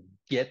and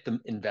get the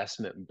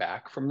investment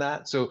back from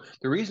that. So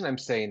the reason I'm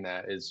saying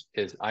that is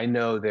I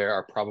know there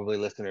are probably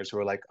listeners who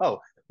are like, "Oh,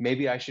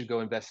 maybe I should go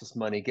invest this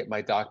money, get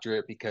my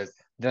doctorate because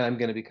then I'm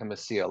going to become a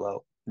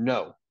CLO."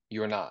 No,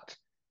 you're not.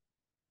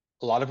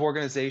 A lot of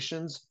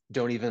organizations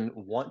don't even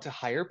want to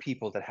hire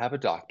people that have a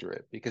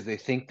doctorate because they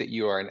think that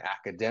you are an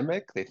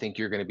academic. They think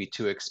you're going to be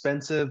too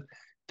expensive.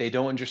 They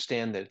don't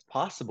understand that it's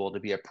possible to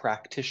be a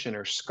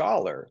practitioner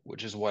scholar,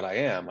 which is what I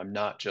am. I'm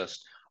not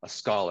just a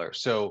scholar.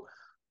 So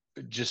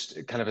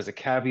just kind of as a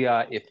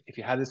caveat, if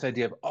you had this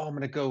idea of, oh, I'm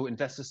going to go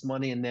invest this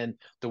money and then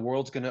the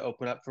world's going to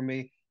open up for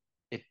me,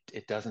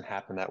 it doesn't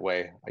happen that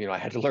way. I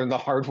had to learn the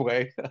hard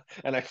way,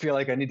 and I feel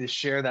like I need to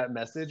share that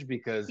message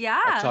because I've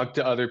Yeah. talked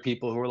to other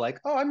people who are like,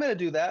 oh, I'm going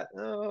to do that.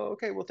 Oh,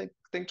 okay, well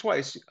think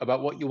twice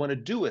about what you want to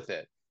do with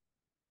it.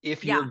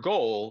 If your Yeah.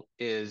 goal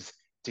is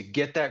to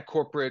get that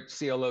corporate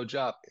CLO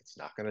job, it's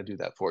not going to do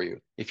that for you.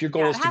 If your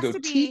goal Yeah. is to go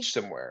teach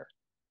somewhere,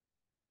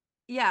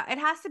 It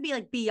has to be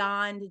like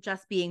beyond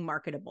just being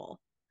marketable.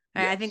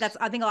 And yes.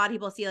 I think a lot of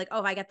people see like, oh,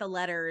 if I get the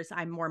letters,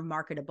 I'm more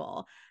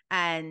marketable.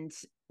 And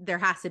there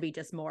has to be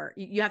just more.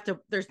 You have to,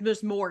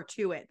 there's more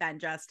to it than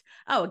just,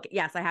 oh,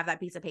 yes, I have that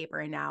piece of paper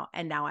and now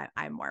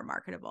I'm more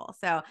marketable.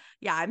 So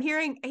yeah, I'm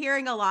hearing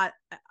a lot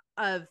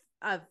of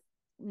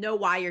know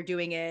why you're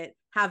doing it,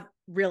 have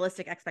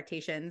realistic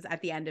expectations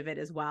at the end of it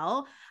as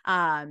well,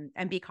 and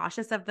be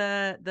cautious of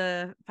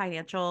the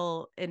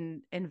financial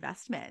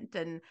investment.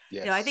 And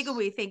I think when Yes.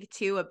 we think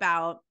too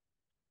about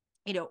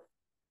you know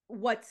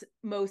what's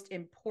most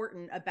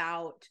important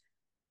about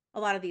a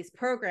lot of these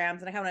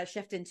programs, and I kind of want to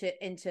shift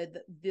into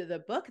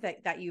the book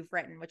that you've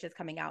written, which is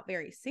coming out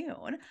very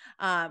soon,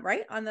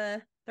 right on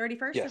the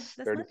 31st of Yes,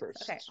 this month.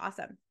 Okay, 31st.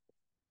 awesome.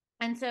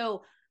 And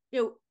so,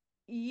 you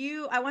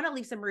know, I want to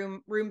leave some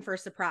room for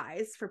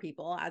surprise for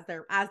people as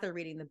they're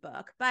reading the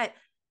book. But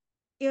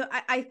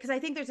because I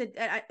think I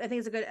think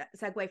it's a good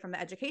segue from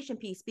the education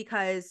piece,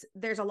 because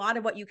there's a lot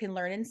of what you can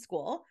learn in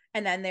school,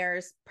 and then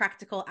there's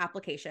practical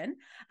application,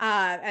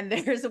 and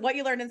there's what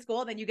you learn in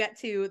school, and then you get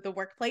to the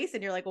workplace,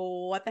 and you're like,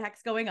 well, what the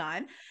heck's going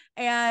on?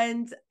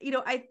 And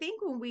I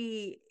think when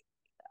we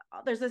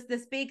there's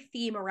this big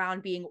theme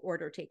around being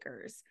order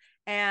takers,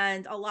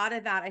 and a lot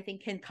of that I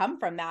think can come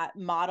from that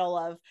model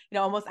of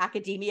almost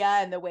academia,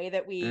 and the way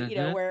that we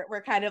Mm-hmm.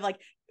 we're kind of like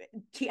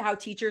how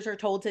teachers are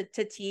told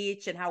to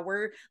teach, and how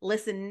we're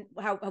listen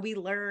how we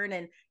learn,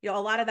 and a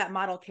lot of that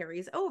model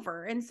carries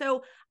over. And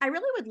so I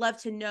really would love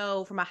to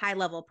know from a high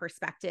level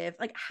perspective,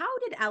 like how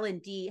did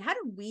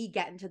we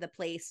get into the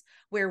place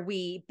where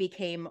we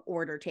became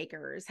order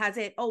takers? Has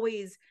it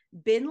always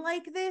been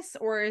like this,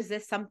 or is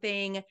this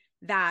something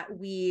that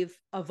we've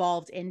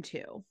evolved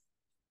into?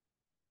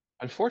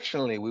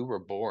 Unfortunately, we were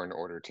born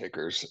order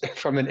takers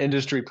from an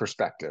industry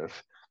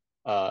perspective.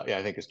 Yeah,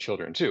 I think as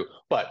children too.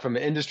 But from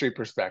an industry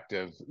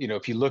perspective,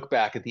 if you look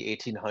back at the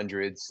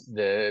 1800s,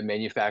 the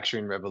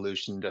manufacturing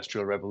revolution,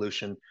 industrial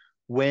revolution,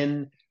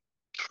 when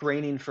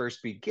training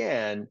first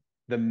began,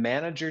 the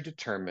manager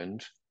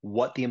determined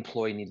what the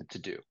employee needed to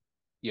do.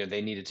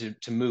 They needed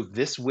to move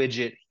this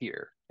widget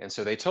here. And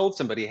so they told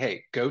somebody,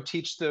 hey, go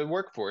teach the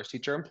workforce,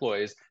 teach our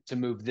employees to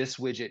move this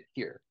widget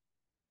here.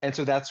 And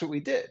so that's what we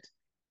did.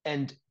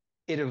 And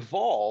it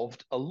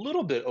evolved a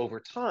little bit over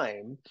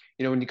time.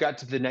 When you got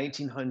to the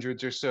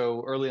 1900s or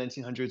so, early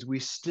 1900s, we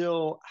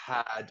still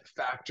had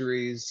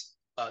factories.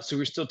 So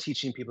we're still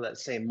teaching people that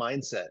same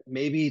mindset.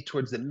 Maybe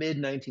towards the mid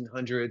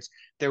 1900s,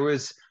 there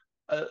was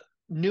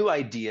new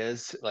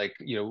ideas like,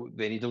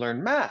 they need to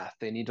learn math,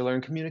 they need to learn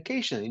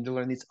communication, they need to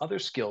learn these other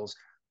skills.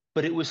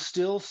 But it was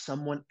still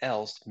someone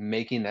else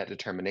making that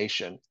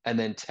determination and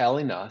then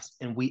telling us,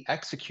 and we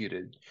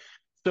executed.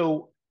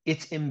 So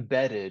it's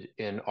embedded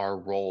in our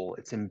role.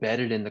 It's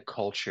embedded in the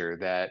culture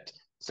that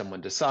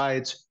someone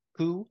decides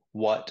who,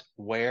 what,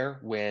 where,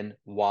 when,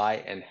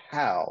 why, and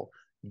how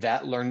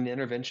that learning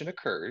intervention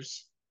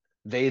occurs.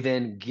 They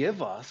then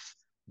give us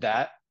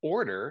that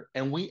order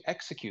and we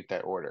execute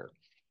that order.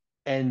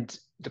 And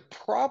the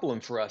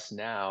problem for us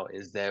now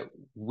is that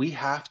we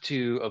have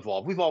to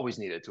evolve. We've always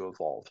needed to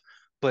evolve,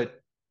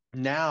 but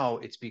now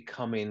it's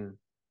becoming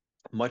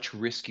much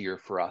riskier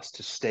for us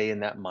to stay in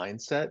that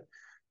mindset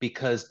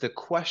because the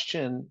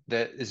question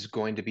that is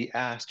going to be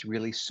asked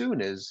really soon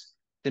is,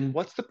 then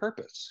what's the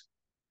purpose?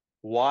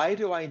 Why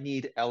do I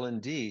need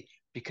L&D?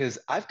 Because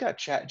I've got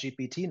Chat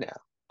GPT now.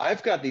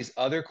 I've got these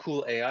other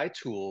cool AI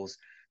tools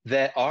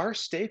that our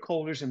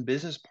stakeholders and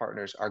business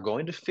partners are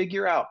going to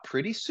figure out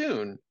pretty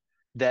soon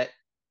that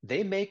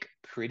they make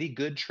pretty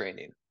good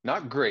training.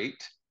 Not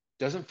great,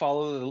 doesn't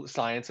follow the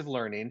science of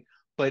learning,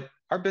 but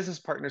our business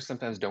partners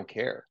sometimes don't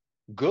care.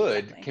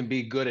 Good Exactly. can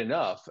be good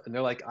enough. And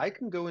they're like, I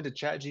can go into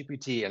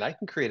ChatGPT and I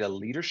can create a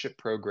leadership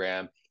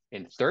program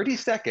in 30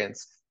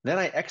 seconds. Then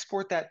I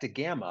export that to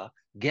Gamma.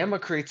 Gamma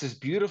creates this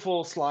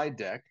beautiful slide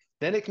deck.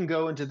 Then it can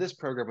go into this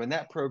program and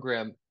that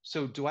program.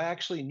 So, do I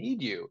actually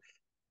need you?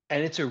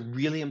 And it's a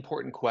really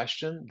important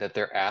question that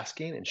they're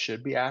asking and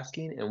should be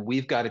asking. And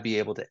we've got to be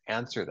able to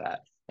answer that.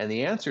 And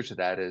the answer to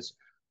that is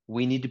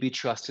we need to be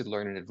trusted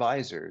learning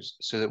advisors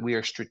so that we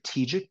are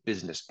strategic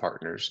business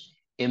partners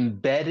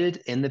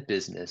embedded in the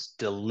business,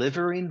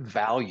 delivering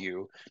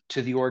value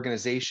to the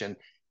organization.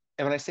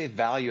 And when I say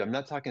value, I'm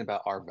not talking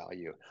about our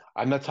value.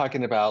 I'm not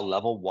talking about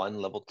level one,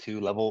 level two,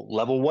 level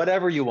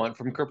whatever you want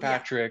from Yeah.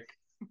 Kirkpatrick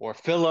or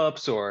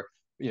Phillips or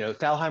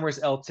Thalheimer's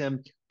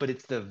LTIM, but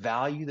it's the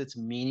value that's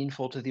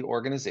meaningful to the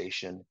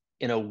organization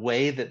in a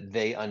way that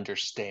they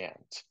understand.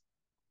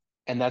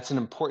 And that's an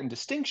important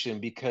distinction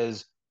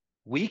because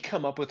we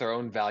come up with our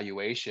own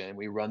valuation.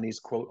 We run these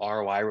quote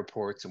ROI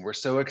reports and we're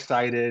so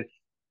excited.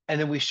 And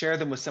then we share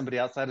them with somebody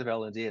outside of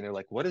L&D and they're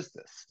like, what is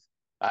this?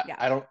 Yeah.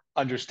 I don't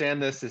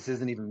understand this. This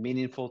isn't even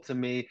meaningful to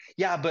me.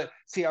 Yeah, but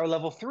see, our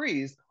level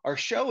threes are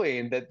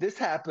showing that this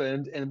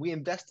happened and we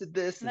invested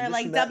this And and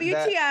they're this like, and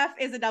that and that.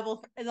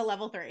 WTF is a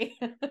level 3.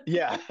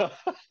 Yeah.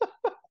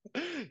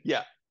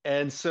 Yeah.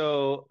 And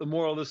so the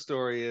moral of the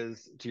story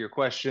is to your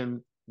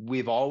question,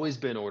 we've always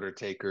been order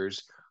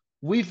takers.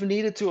 We've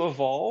needed to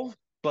evolve,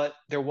 but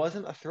there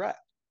wasn't a threat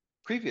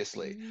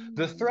previously.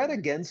 The threat Mm.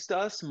 against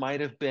us might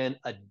have been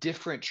a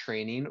different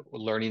training,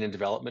 learning and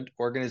development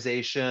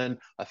organization,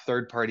 a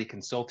third-party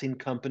consulting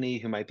company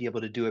who might be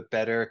able to do it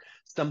better,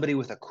 somebody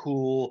with a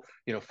cool,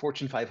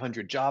 Fortune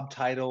 500 job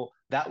title.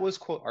 That was,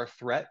 quote, our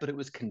threat, but it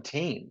was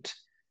contained.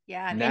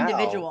 Yeah, an Now,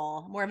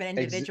 individual, more of an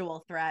ex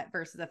individual threat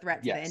versus a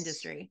threat to the yes.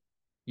 industry.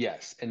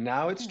 Yes. And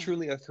now it's Yeah,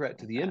 truly a I threat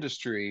to like the that.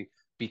 industry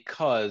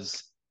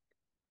because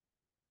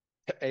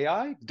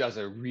AI does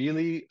a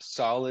really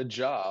solid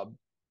job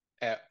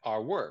at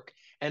our work.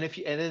 And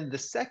then the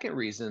second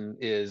reason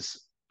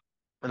is,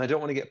 and I don't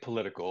want to get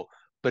political,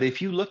 but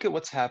if you look at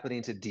what's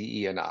happening to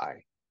DE and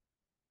I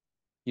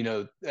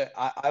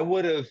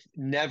would have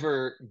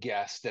never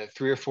guessed that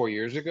 3 or 4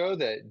 years ago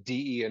that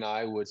DE and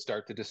I would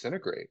start to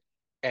disintegrate.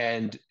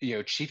 And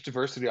chief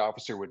diversity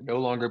officer would no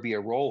longer be a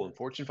role, and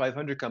Fortune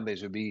 500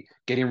 companies would be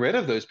getting rid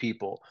of those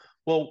people.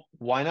 Well,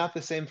 why not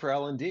the same for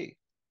L&D?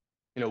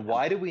 Yeah.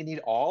 Why do we need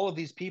all of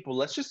these people?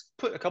 Let's just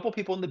put a couple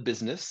people in the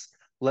business.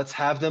 Let's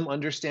have them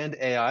understand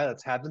AI.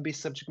 Let's have them be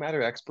subject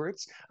matter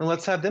experts, and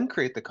let's have them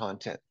create the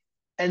content.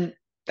 And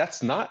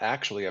that's not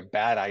actually a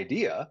bad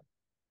idea.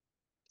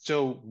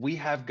 So we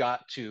have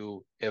got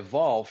to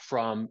evolve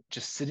from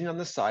just sitting on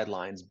the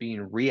sidelines,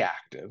 being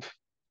reactive,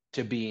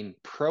 to being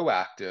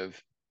proactive,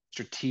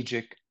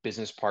 strategic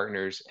business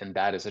partners, and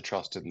that is a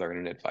trusted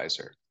learning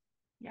advisor.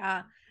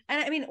 Yeah.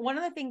 And I mean, one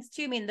of the things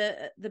too, I mean,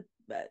 the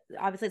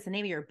obviously it's the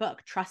name of your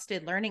book,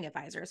 Trusted Learning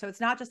Advisor. So it's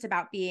not just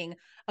about being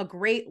a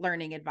great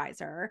learning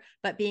advisor,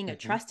 but being a Mhm.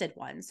 trusted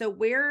one. So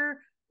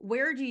where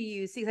do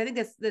you see, 'cause I think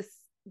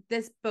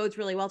this bodes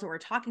really well to what we're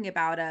talking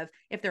about of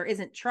if there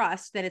isn't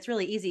trust, then it's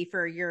really easy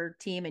for your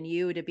team and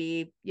you to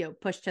be,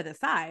 pushed to the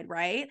side,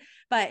 right?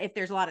 But if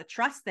there's a lot of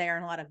trust there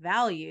and a lot of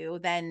value,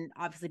 then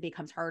obviously it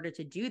becomes harder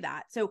to do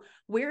that. So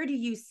where do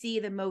you see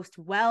the most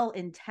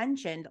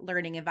well-intentioned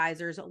learning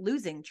advisors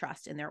losing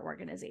trust in their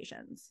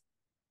organizations?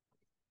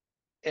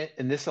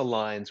 And this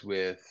aligns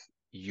with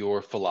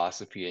your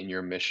philosophy and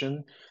your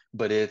mission,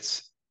 but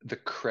it's the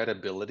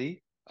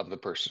credibility of the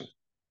person.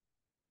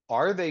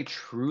 Are they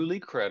truly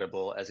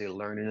credible as a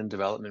learning and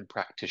development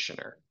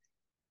practitioner?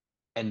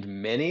 And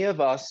many of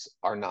us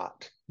are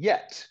not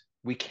yet.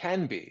 We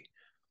can be,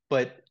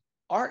 but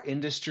our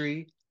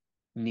industry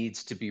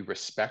needs to be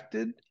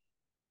respected,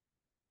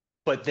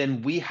 but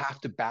then we have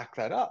to back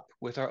that up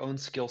with our own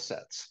skill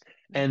sets.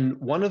 And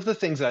one of the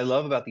things I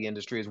love about the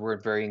industry is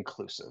we're very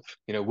inclusive.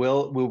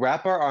 We'll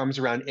wrap our arms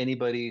around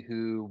anybody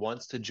who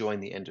wants to join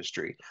the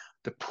industry.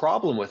 The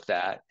problem with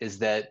that is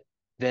that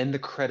then the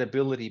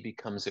credibility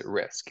becomes at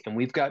risk. And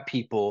we've got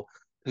people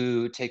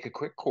who take a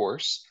quick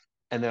course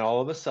and then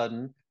all of a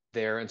sudden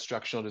they're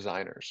instructional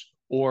designers.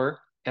 Or,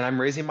 and I'm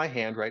raising my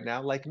hand right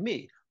now, like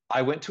me.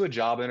 I went to a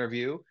job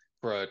interview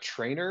for a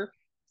trainer,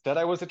 said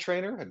I was a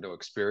trainer, had no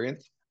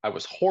experience. I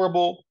was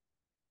horrible.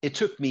 It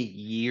took me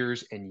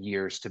years and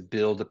years to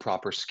build the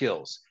proper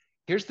skills.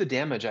 Here's the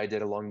damage I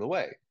did along the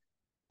way.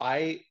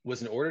 I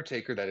was an order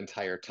taker that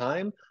entire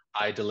time.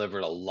 I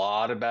delivered a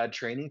lot of bad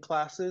training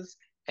classes,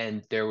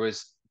 and there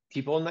was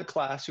people in that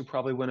class who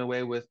probably went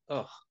away with,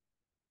 "Oh,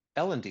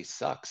 L&D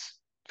sucks.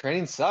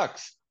 Training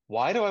sucks.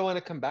 Why do I want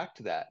to come back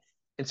to that?"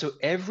 And so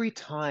every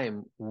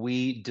time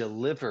we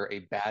deliver a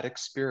bad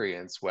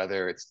experience,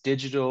 whether it's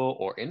digital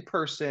or in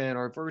person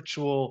or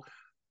virtual,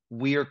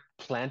 we are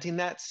planting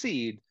that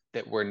seed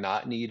that we're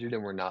not needed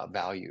and we're not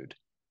valued.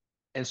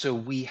 And so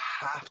we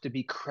have to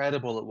be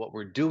credible at what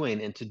we're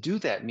doing. And to do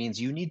that means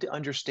you need to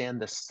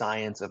understand the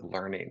science of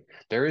learning.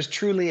 There is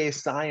truly a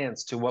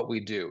science to what we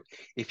do.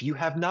 If you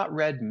have not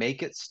read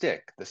Make It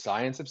Stick, The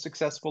Science of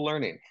Successful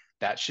Learning,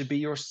 that should be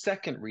your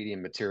second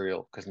reading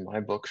material because my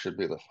book should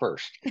be the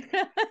first.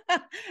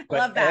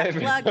 Love that.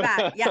 Plug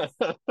that. Yes.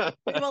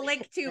 We will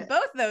link to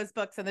both those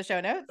books in the show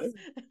notes.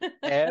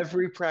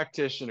 Every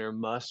practitioner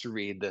must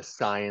read The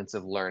Science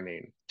of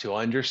Learning to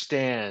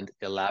understand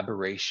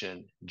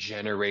elaboration,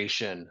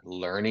 generation,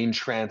 learning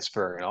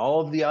transfer, and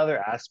all of the other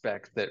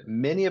aspects that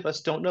many of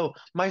us don't know,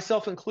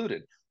 myself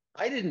included.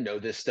 I didn't know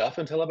this stuff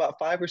until about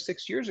 5 or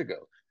 6 years ago.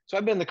 So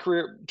I've been in the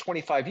career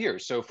 25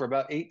 years. So for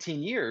about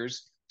 18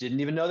 years, didn't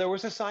even know there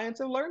was a science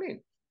of learning.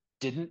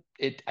 I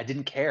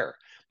didn't care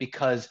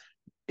because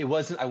I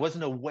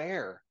wasn't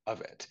aware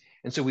of it.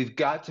 And so we've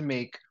got to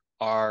make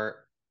our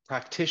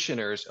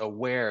practitioners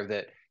aware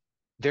that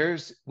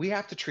we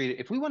have to treat it,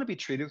 if we want to be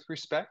treated with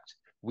respect,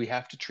 we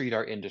have to treat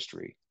our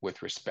industry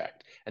with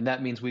respect. And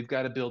that means we've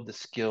got to build the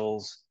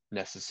skills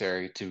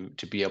necessary to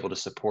be able to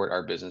support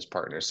our business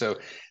partners. So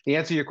the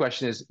answer to your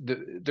question is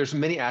there's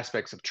many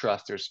aspects of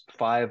trust. There's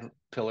 5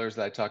 pillars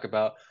that I talk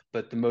about,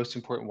 but the most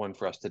important one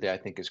for us today, I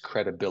think, is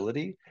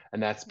credibility.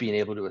 And that's being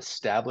able to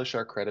establish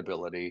our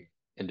credibility.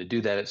 And to do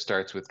that, it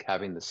starts with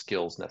having the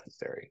skills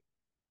necessary.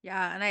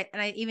 Yeah.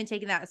 And I even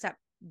taking that a step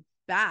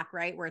back,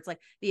 right, where it's like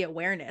the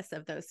awareness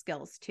of those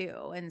skills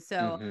too. And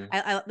so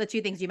the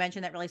 2 things you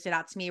mentioned that really stood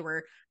out to me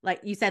were, like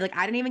you said, like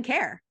I didn't even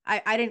care.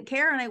 I didn't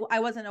care, and I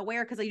wasn't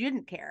aware because I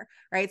didn't care,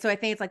 right? So I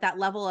think it's like that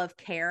level of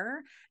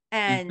care.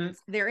 And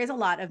there is a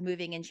lot of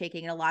moving and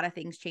shaking and a lot of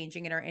things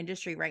changing in our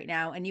industry right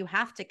now. And you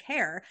have to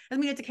care. Doesn't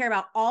mean you have to care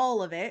about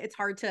all of it. It's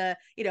hard to,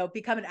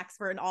 become an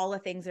expert in all the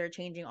things that are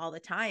changing all the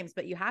times,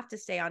 but you have to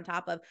stay on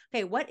top of,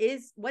 okay, what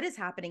is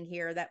happening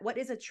here? What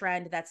is a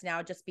trend that's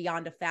now just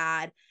beyond a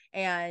fad,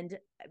 and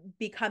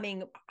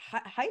becoming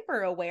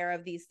hyper aware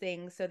of these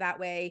things. So that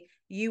way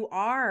you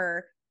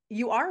are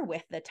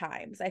with the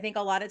times. I think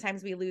a lot of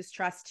times we lose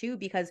trust too,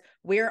 because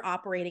we're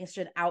operating such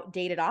an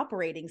outdated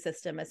operating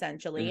system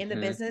essentially. And the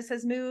business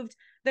has moved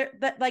there,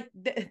 but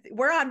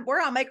we're on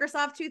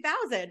Microsoft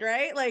 2000,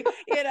 right? Like,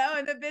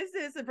 and the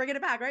business is bringing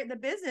it back, right? The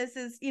business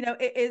is,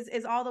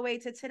 is all the way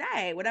to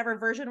today, whatever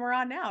version we're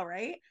on now.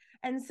 Right.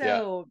 And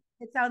so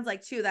it sounds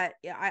like too that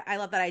I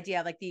love that idea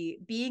of like the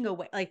being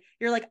aware, like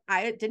you're like,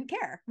 I didn't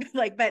care.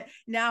 Like, but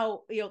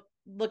now,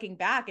 looking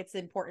back, it's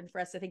important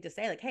for us to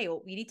say like, hey,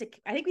 well,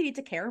 I think we need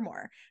to care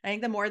more. I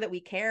think the more that we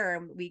care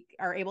and we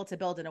are able to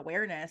build an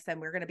awareness,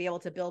 then we're going to be able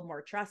to build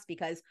more trust,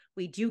 because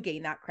we do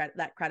gain that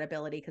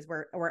credibility because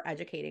we're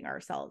educating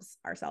ourselves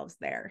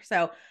there.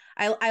 So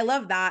I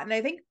love that. And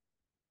I think,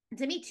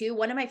 to me too,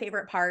 one of my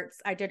favorite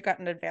parts, I did get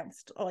an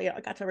advanced,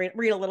 I got to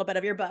read a little bit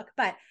of your book,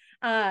 but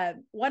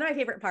one of my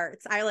favorite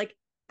parts, I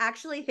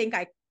actually think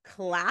I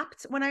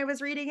clapped when I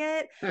was reading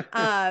it,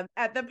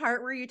 at the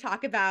part where you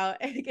talk about,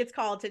 I think it's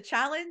called To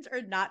Challenge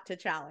or Not to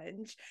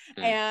Challenge.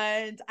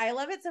 And I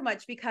love it so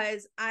much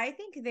because I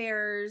think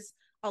there's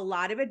a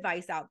lot of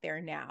advice out there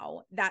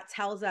now that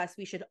tells us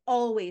we should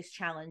always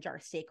challenge our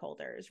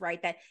stakeholders,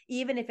 right? That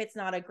even if it's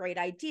not a great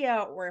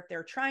idea, or if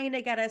they're trying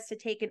to get us to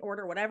take an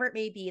order, whatever it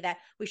may be, that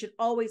we should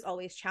always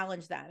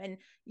challenge them. And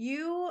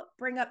you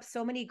bring up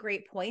so many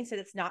great points that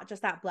it's not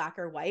just that black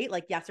or white,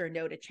 like yes or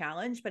no to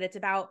challenge, but it's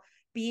about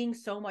being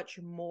so much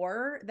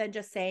more than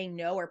just saying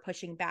no or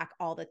pushing back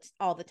all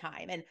the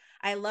time. And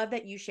I love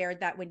that you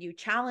shared that when you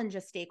challenge a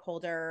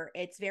stakeholder,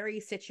 it's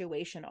very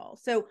situational.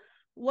 So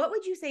what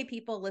would you say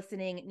people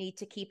listening need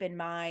to keep in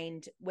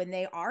mind when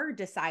they are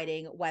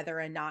deciding whether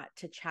or not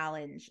to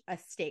challenge a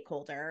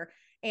stakeholder?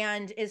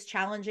 And is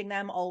challenging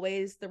them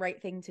always the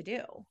right thing to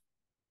do?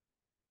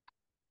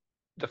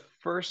 The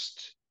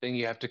first thing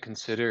you have to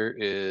consider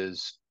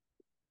is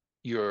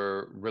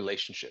your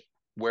relationship.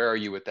 Where are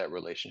you with that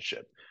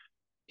relationship?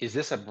 Is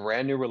this a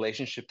brand new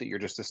relationship that you're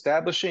just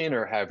establishing,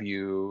 or have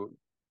you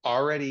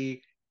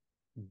already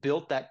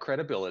built that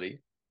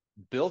credibility,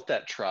 built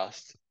that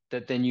trust,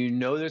 that then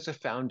there's a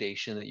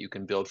foundation that you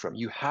can build from?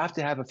 You have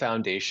to have a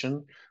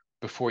foundation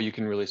before you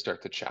can really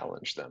start to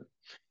challenge them.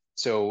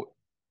 So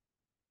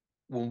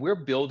when we're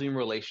building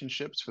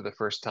relationships for the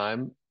first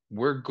time,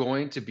 we're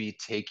going to be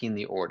taking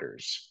the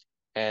orders.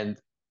 And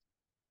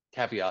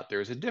caveat,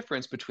 there's a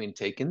difference between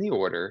taking the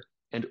order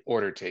and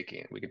order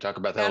taking. We can talk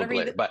about that a little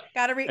later, but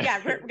gotta read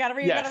yes,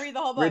 the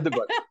whole book. Read the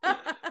book.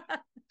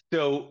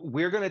 So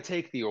we're going to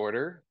take the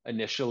order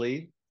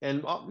initially,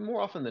 and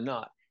more often than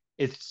not,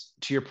 it's,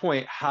 to your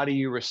point, how do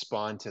you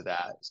respond to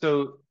that?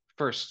 So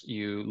first,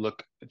 you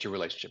look at your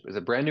relationship. Is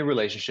a brand new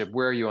relationship?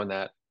 Where are you on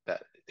that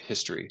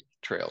history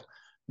trail?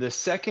 The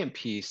second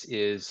piece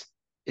is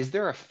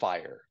there a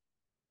fire?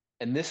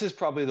 And this is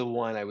probably the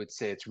one I would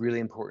say it's really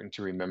important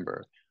to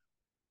remember.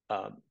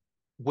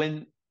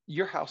 When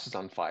your house is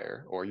on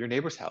fire or your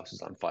neighbor's house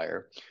is on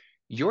fire,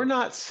 you're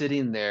not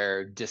sitting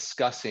there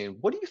discussing,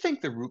 what do you think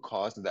the root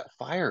cause of that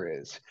fire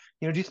is?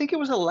 Do you think it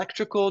was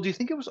electrical? Do you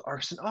think it was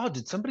arson? Oh,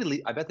 did somebody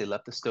leave? I bet they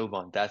left the stove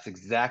on. That's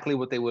exactly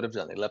what they would have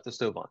done. They left the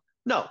stove on.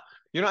 No,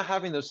 You're not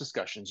having those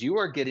discussions. You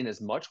are getting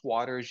as much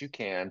water as you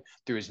can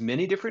through as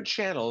many different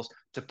channels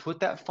to put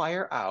that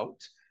fire out,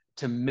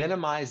 to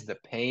minimize the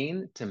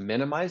pain, to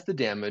minimize the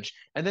damage.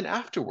 And then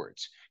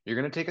afterwards, you're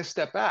going to take a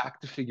step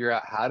back to figure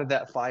out how did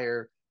that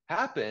fire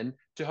happen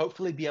to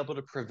hopefully be able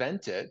to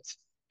prevent it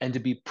and to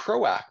be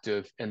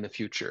proactive in the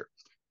future.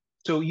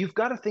 So you've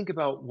got to think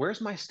about,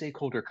 where's my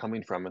stakeholder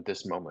coming from at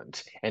this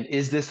moment? And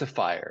is this a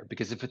fire?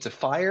 Because if it's a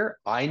fire,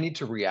 I need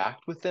to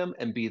react with them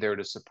and be there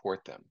to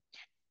support them.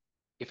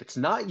 If it's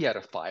not yet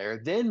a fire,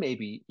 then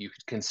maybe you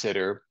could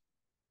consider,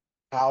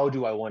 how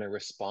do I want to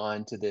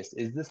respond to this?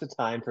 Is this a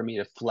time for me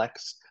to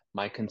flex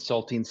my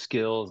consulting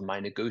skills, my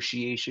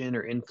negotiation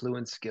or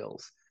influence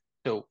skills?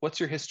 So what's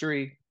your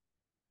history?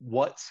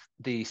 What's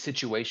the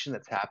situation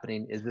that's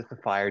happening? Is this a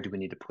fire? Do we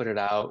need to put it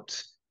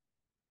out?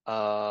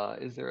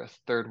 Is there a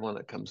third one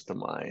that comes to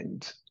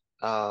mind?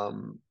 I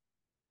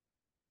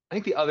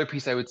think the other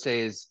piece I would say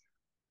is,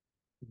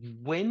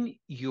 when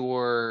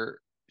your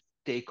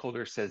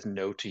stakeholder says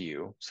no to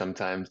you,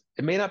 sometimes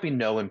it may not be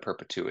no in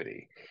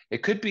perpetuity.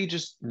 It could be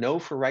just no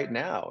for right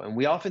now. And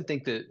we often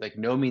think that like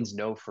no means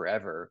no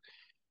forever.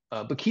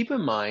 But keep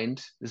in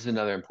mind, this is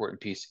another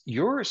important piece.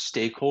 Your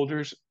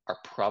stakeholders are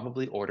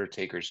probably order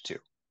takers too.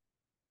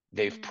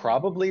 They've Mm,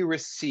 probably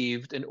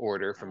received an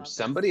order I from love this.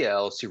 somebody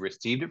else who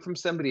received it from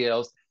somebody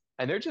else,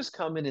 and they're just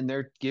coming and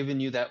they're giving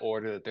you that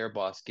order that their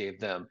boss gave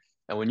them.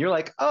 And when you're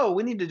like, oh,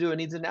 we need to do a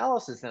needs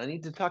analysis, and I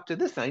need to talk to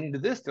this, and I need to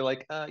do this, they're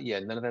like, yeah,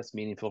 none of that's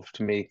meaningful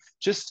to me.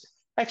 Just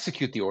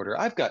execute the order.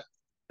 I've got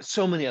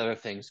so many other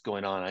things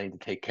going on I need to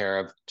take care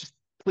of. Just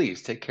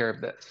please take care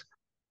of this.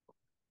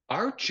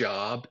 Our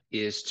job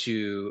is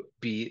to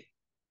be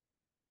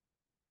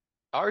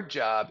Our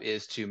job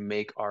is to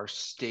make our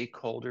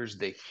stakeholders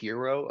the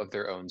hero of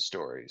their own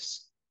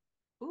stories.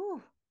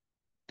 Ooh.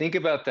 Think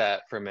about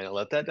that for a minute.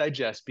 Let that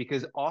digest,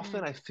 because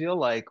often Mm. I feel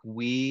like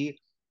we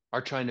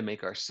are trying to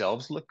make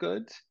ourselves look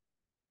good.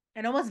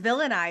 And almost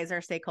villainize our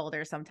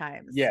stakeholders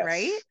sometimes,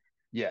 right? Yes.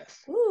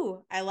 Yes.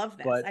 Ooh, I love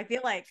this. But I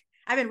feel like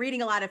I've been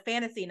reading a lot of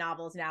fantasy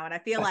novels now, and I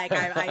feel like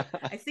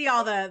I see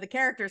all the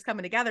characters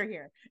coming together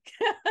here.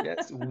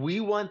 yes,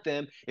 we want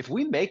them, if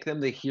we make them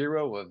the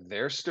hero of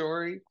their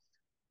story,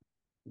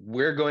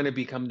 we're going to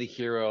become the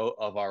hero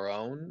of our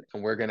own,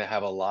 and we're going to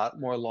have a lot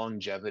more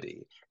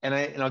longevity. And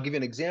I'll give you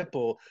an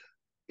example.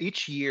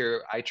 Each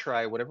year I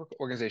try, whatever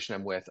organization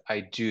I'm with,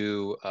 I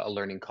do a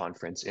learning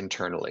conference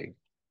internally.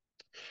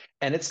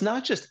 And it's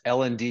not just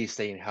L&D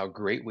saying how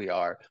great we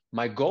are.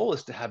 My goal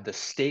is to have the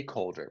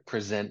stakeholder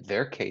present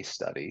their case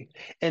study.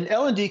 And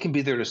L&D can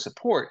be there to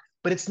support,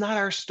 but it's not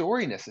our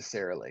story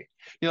necessarily.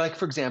 Like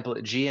for example,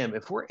 at GM,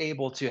 if we're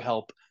able to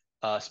help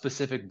a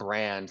specific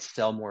brand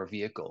sell more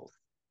vehicles,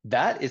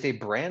 that is a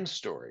brand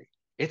story.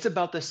 It's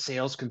about the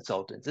sales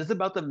consultants. It's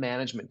about the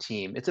management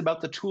team. It's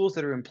about the tools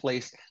that are in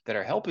place that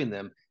are helping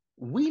them.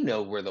 We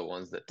know we're the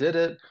ones that did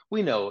it.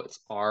 We know it's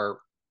our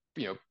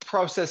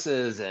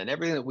processes and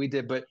everything that we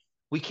did, but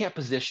we can't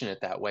position it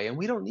that way, and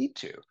we don't need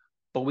to.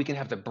 But we can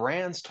have the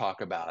brands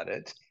talk about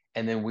it,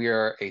 and then we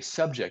are a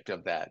subject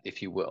of that,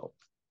 if you will.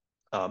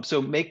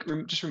 So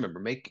just remember,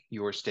 make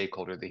your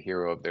stakeholder the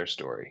hero of their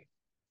story.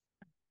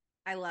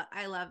 I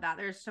love that.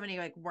 There's so many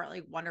like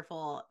really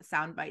wonderful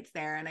sound bites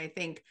there. And I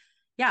think,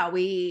 yeah,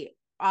 we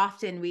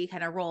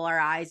kind of roll our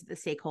eyes at the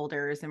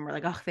stakeholders and we're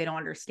like, oh, they don't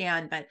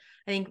understand. But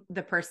I think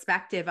the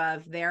perspective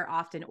of they're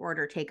often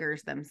order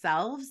takers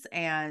themselves.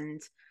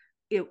 And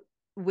it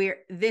we're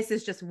this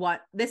is just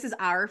what this is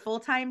our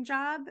full-time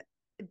job,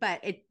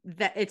 but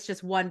it's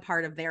just one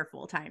part of their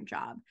full-time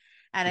job.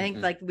 And I think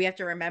Mm-hmm. like we have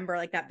to remember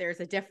like that there's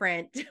a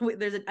different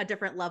there's a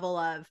different level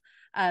of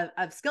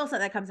skill set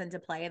that comes into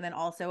play, and then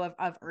also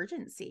of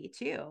urgency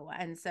too.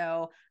 And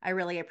so I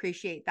really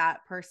appreciate that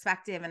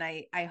perspective, and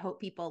I hope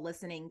people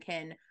listening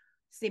can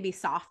maybe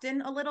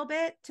soften a little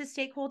bit to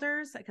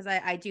stakeholders, because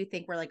I do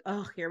think we're like,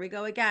 oh, here we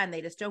go again,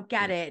 they just don't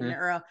get it, and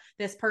Mm-hmm. or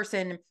this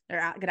person,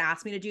 they're gonna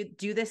ask me to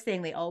do this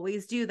thing, they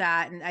always do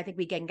that. And I think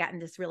we can get in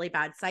this really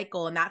bad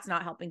cycle, and that's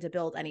not helping to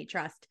build any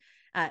trust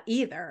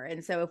either.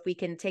 And so if we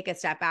can take a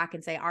step back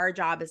and say our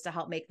job is to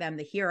help make them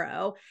the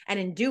hero, and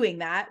in doing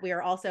that we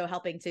are also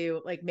helping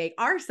to like make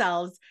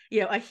ourselves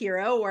a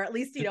hero, or at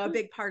least a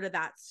big part of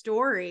that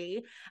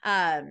story,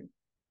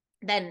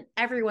 then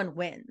everyone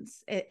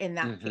wins in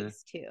that Mm-hmm.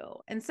 case too.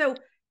 And so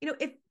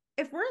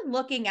if we're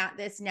looking at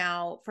this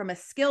now from a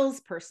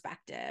skills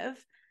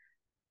perspective,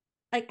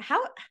 like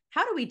how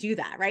do we do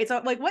that, right?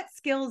 So like what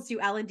skills do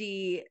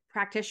L&D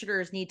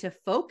practitioners need to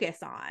focus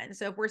on?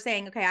 So if we're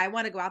saying, okay, I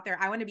want to go out there,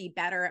 I want to be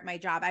better at my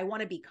job, I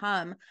want to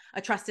become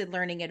a trusted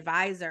learning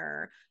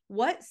advisor,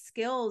 what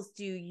skills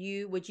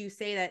would you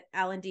say that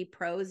L&D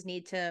pros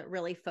need to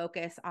really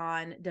focus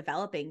on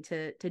developing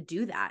to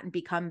do that and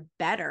become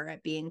better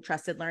at being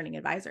trusted learning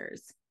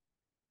advisors?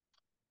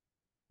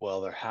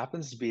 Well, there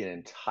happens to be an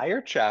entire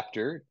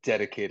chapter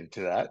dedicated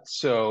to that.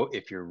 So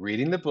if you're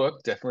reading the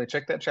book, definitely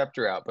check that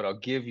chapter out, but I'll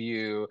give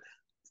you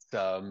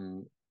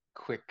some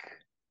quick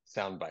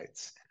sound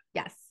bites.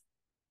 Yes.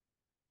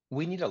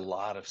 We need a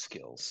lot of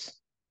skills.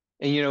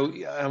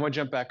 And I want to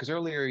jump back because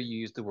earlier you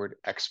used the word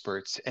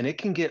experts, and it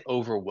can get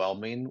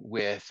overwhelming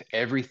with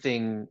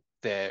everything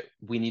that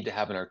we need to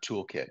have in our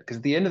toolkit. Because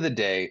at the end of the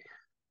day,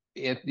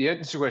 the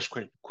answer to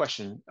the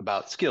question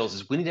about skills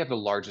is we need to have the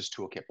largest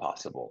toolkit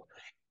possible.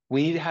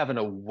 We need to have an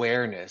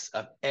awareness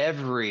of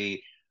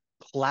every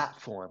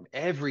platform,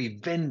 every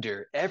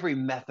vendor, every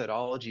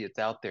methodology that's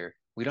out there.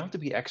 We don't have to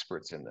be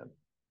experts in them.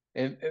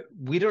 And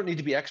we don't need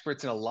to be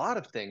experts in a lot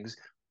of things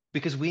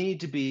because we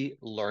need to be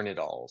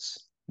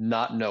learn-it-alls,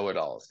 not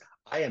know-it-alls.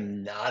 I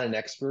am not an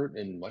expert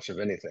in much of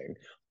anything,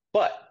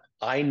 but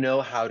I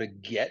know how to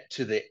get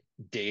to the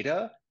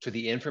data, to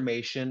the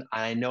information.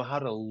 I know how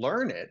to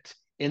learn it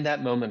in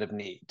that moment of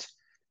need.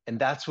 And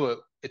that's what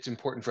it's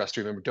important for us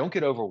to remember. Don't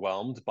get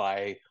overwhelmed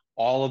by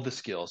all of the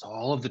skills,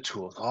 all of the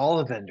tools, all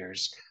the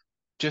vendors.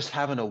 Just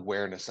have an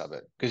awareness of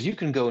it because you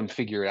can go and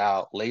figure it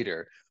out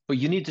later, but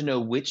you need to know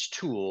which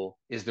tool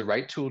is the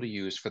right tool to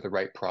use for the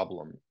right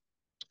problem.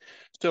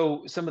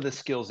 So some of the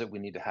skills that we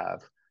need to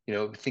have,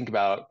 think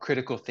about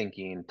critical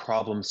thinking,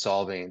 problem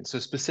solving. So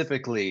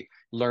specifically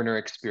learner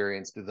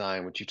experience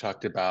design, which you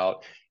talked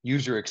about,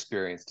 user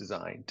experience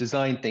design,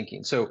 design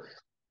thinking. So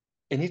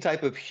any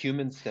type of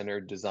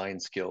human-centered design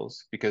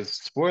skills, because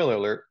spoiler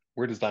alert,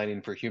 we're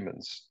designing for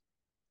humans.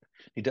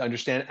 You need to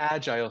understand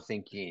agile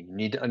thinking. You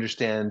need to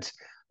understand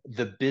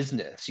the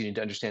business. You need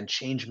to understand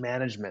change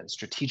management,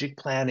 strategic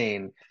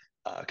planning,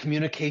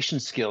 communication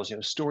skills.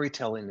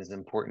 Storytelling is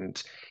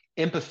important.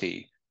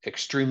 Empathy,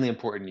 extremely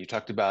important. You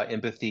talked about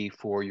empathy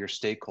for your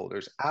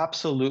stakeholders.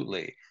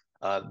 Absolutely.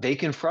 They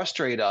can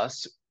frustrate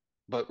us,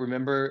 but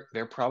remember,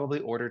 they're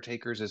probably order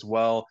takers as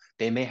well.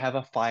 They may have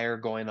a fire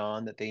going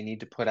on that they need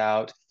to put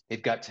out.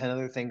 They've got 10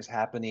 other things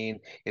happening.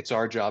 It's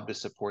our job to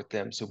support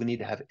them. So we need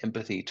to have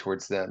empathy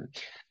towards them.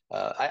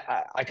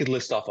 I could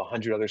list off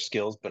 100 other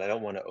skills, but I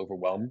don't want to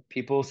overwhelm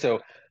people. So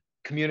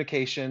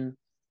communication,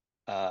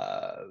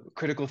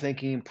 critical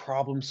thinking,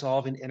 problem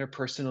solving,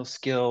 interpersonal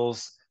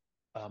skills,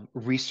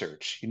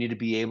 research. You need to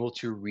be able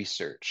to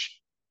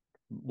research.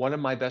 One of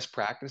my best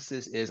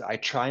practices is I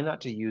try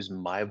not to use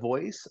my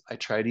voice. I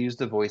try to use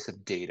the voice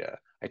of data.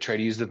 I try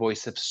to use the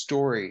voice of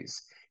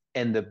stories.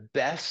 And the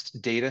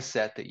best data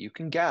set that you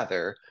can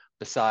gather,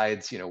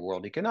 besides,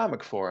 World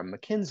Economic Forum,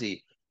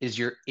 McKinsey, is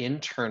your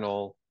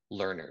internal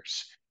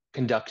learners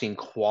conducting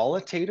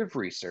qualitative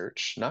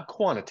research, not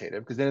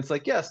quantitative, because then it's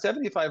like, yeah,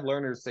 75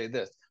 learners say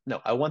this. No,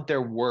 I want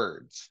their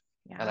words.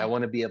 And I Yeah.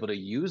 want to be able to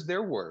use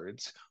their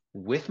words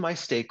with my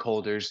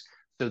stakeholders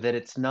so that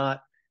it's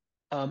not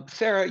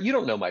Sarah, you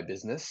don't know my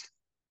business.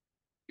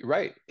 You're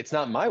right. It's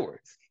not my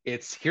words.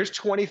 It's here's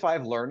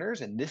 25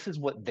 learners, and this is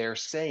what they're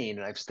saying.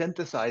 And I've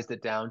synthesized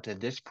it down to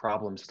this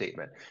problem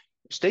statement.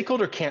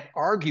 Stakeholder can't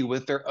argue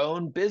with their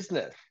own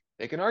business.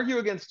 They can argue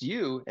against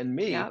you and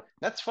me. Yep.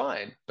 That's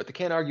fine, but they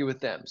can't argue with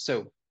them.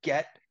 So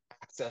get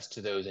access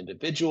to those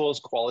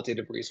individuals.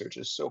 Qualitative research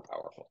is so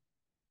powerful.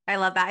 I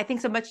love that. I think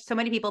so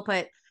many people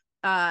put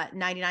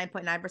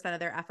 99.9% of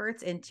their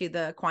efforts into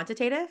the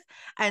quantitative.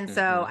 And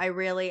so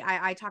Mm-hmm.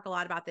 I talk a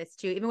lot about this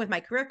too, even with my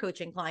career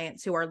coaching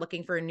clients who are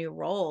looking for new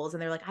roles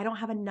and they're like, I don't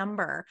have a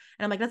number.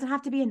 And I'm like, it doesn't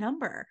have to be a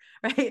number,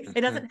 right? It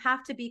Mm-hmm. doesn't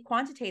have to be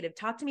quantitative.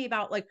 Talk to me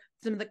about like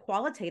some of the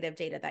qualitative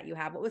data that you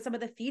have. What was some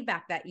of the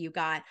feedback that you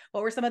got?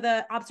 What were some of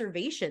the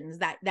observations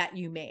that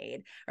you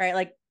made, right?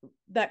 Like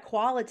that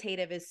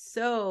qualitative is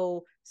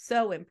so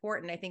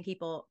important. I think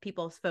people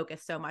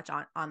focus so much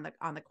on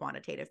the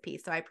quantitative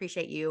piece. So I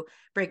appreciate you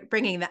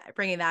bringing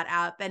that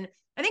up. And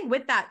I think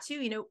with that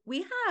too,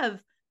 we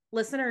have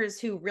listeners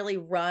who really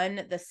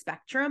run the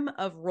spectrum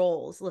of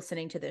roles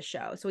listening to this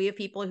show. So we have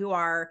people who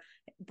are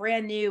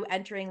brand new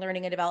entering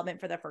learning and development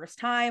for the first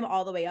time,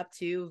 all the way up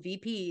to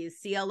VPs,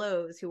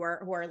 CLOs who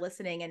are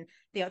listening and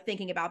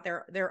thinking about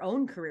their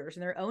own careers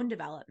and their own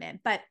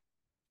development. But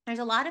there's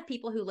a lot of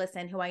people who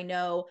listen who I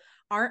know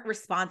aren't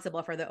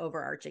responsible for the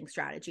overarching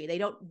strategy.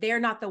 They're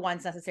not the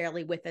ones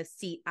necessarily with a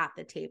seat at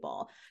the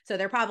table. So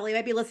they're probably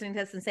might be listening to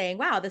this and saying,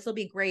 wow, this will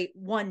be great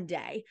one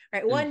day,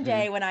 right? One Mm-hmm.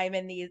 day when I'm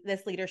in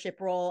this leadership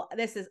role,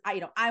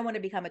 I want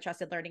to become a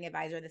trusted learning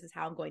advisor. This is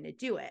how I'm going to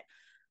do it.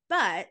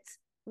 But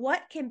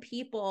what can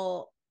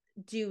people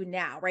do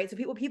now, right? So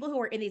people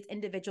who are in these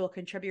individual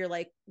contributor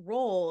like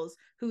roles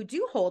who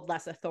do hold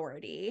less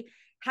authority,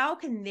 how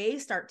can they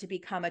start to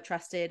become a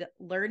trusted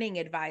learning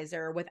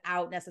advisor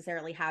without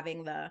necessarily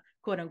having the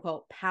quote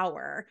unquote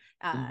power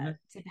Mm-hmm.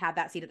 to have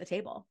that seat at the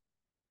table?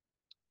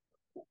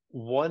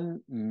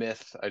 One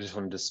myth I just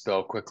want to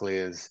dispel quickly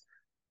is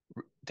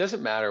it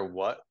doesn't matter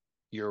what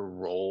your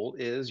role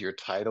is, your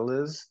title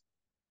is.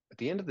 At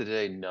the end of the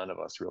day, none of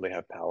us really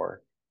have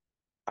power.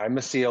 I'm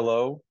a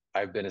CLO.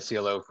 I've been a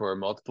CLO for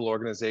multiple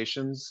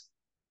organizations.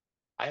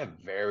 I have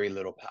very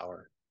little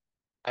power.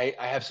 I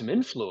have some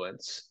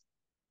influence,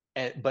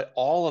 but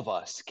all of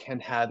us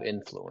can have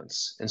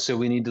influence. And so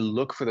we need to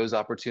look for those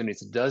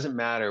opportunities. It doesn't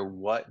matter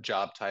what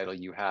job title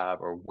you have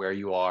or where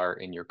you are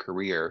in your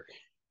career,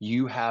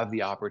 you have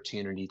the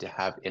opportunity to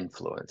have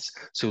influence.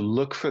 So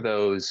look for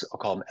those, I'll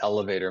call them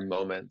elevator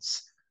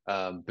moments.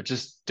 But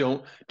just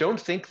don't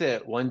think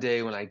that one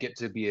day when I get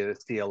to be a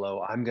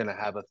CLO, I'm going to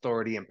have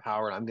authority and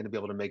power and I'm going to be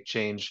able to make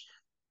change.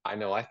 I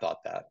know I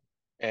thought that.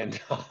 And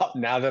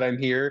now that I'm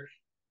here,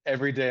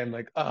 every day I'm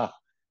like,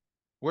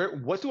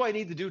 what do I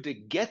need to do to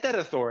get that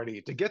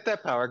authority, to get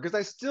that power? Because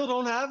I still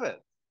don't have it.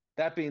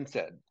 That being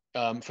said,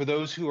 for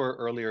those who are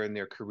earlier in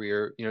their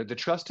career, the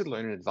trusted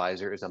learning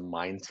advisor is a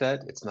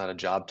mindset. It's not a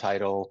job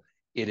title.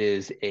 It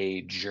is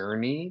a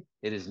journey.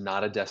 It is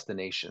not a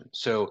destination.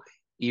 So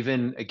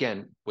even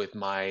again, with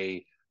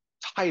my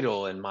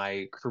title and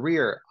my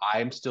career,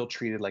 I'm still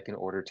treated like an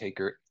order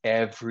taker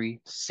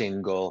every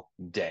single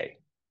day,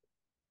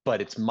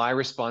 but it's my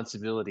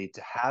responsibility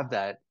to have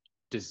that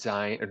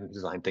design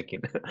thinking.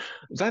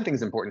 Design thinking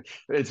is important.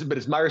 But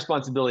it's my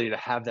responsibility to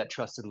have that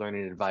trusted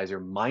learning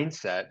advisor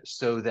mindset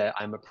so that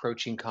I'm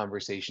approaching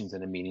conversations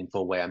in a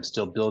meaningful way. I'm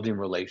still building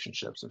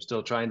relationships. I'm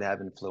still trying to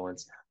have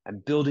influence. I'm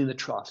building the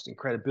trust and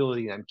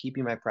credibility, and I'm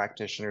keeping my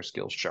practitioner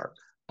skills sharp.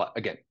 But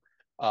again,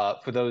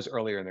 for those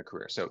earlier in their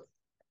career. So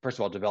first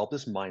of all, develop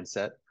this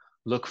mindset.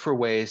 Look for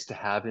ways to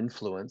have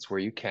influence where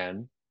you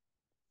can.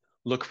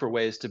 Look for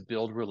ways to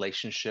build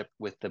relationship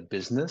with the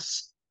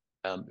business.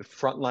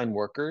 Frontline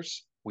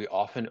workers, we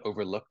often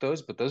overlook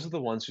those, but those are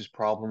the ones whose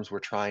problems we're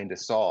trying to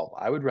solve.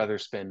 I would rather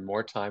spend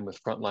more time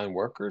with frontline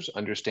workers,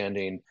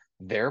 understanding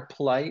their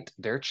plight,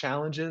 their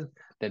challenges,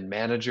 than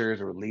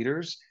managers or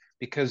leaders,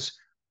 because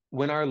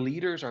when our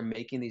leaders are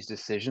making these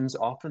decisions,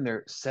 often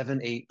they're 7,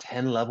 8,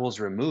 10 levels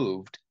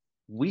removed.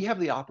 We have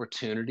the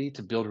opportunity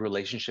to build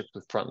relationships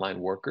with frontline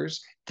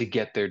workers to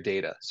get their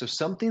data. So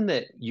something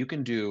that you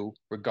can do,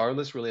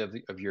 regardless really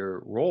of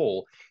your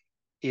role,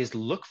 is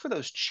look for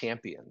those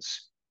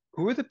champions.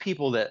 Who are the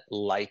people that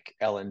like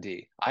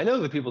L&D? I know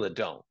the people that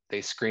don't.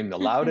 They scream the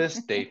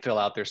loudest. They fill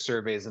out their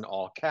surveys in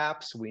all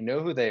caps. We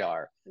know who they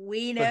are.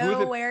 We But who are know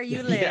the where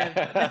you live.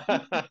 yeah?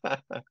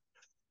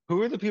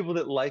 Who are the people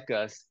that like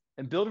us,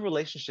 and build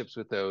relationships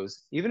with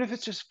those, even if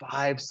it's just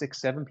 5,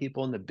 6, 7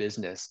 people in the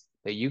business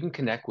that you can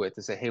connect with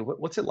and say, hey,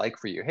 what's it like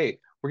for you? Hey,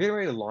 we're getting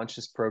ready to launch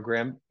this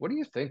program. What do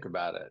you think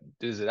about it?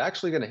 Is it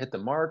actually going to hit the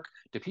mark?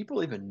 Do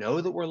people even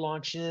know that we're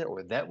launching it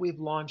or that we've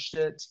launched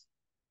it?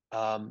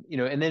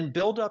 And then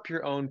build up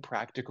your own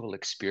practical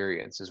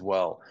experience as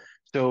well.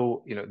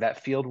 So,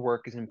 that field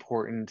work is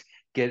important.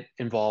 Get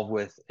involved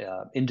with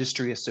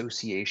industry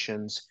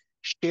associations,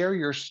 share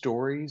your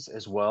stories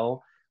as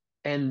well,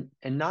 and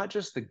not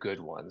just the good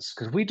ones,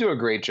 because we do a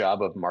great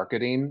job of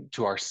marketing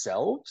to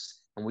ourselves,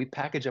 and we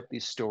package up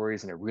these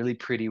stories in a really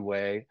pretty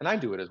way, and I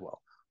do it as well.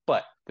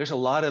 But there's a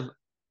lot of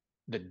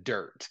the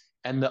dirt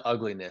and the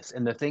ugliness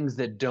and the things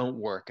that don't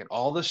work and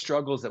all the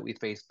struggles that we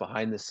face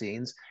behind the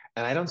scenes.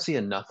 And I don't see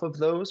enough of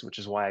those, which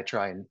is why I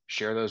try and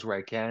share those where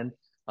I can.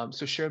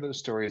 So share those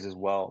stories as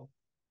well.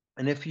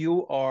 And if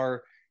you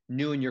are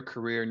new in your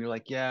career and you're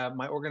like, yeah,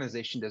 my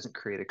organization doesn't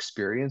create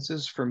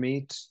experiences for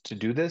me to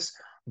do this,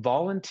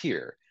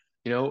 volunteer.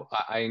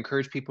 I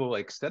encourage people,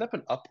 like, set up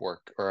an Upwork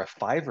or a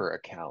Fiverr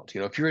account.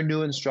 If you're a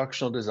new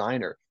instructional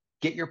designer,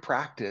 get your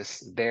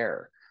practice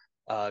there.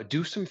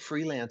 Do some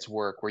freelance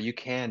work where you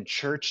can,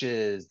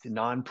 churches,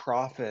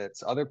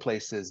 nonprofits, other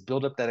places,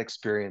 build up that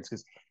experience,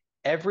 because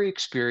every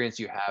experience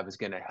you have is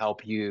going to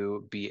help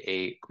you be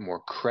a more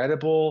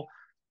credible,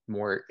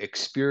 more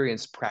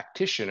experienced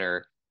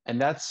practitioner. And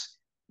that's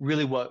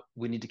really what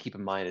we need to keep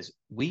in mind is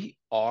we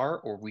are,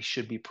 or we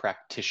should be,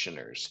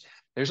 practitioners.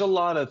 There's a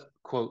lot of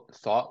quote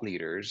thought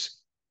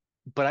leaders,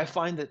 but I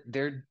find that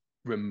they're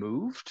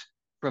removed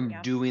from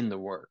Yeah. doing the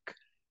work.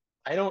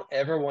 I don't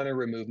ever want to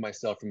remove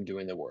myself from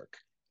doing the work.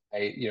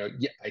 Yeah,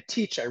 I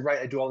teach, I write,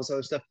 I do all this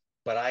other stuff,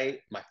 but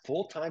my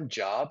full-time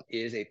job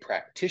is a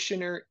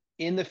practitioner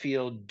in the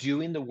field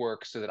doing the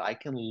work so that I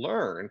can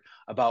learn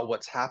about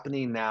what's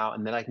happening now,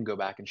 and then I can go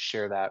back and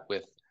share that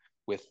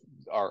with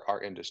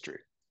our industry.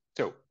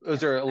 So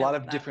those are a I lot love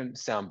of that. different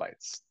sound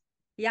bites.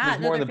 Yeah,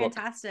 There's no, more in they're the book.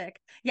 fantastic.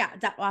 Yeah,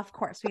 well, of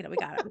course, we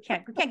got it. We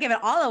can't give it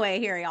all away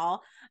here,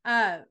 y'all.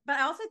 But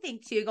I also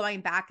think too,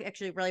 going back,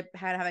 actually, really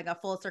having a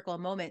full circle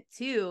moment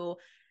too.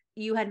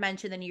 You had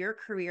mentioned in your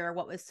career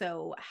what was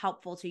so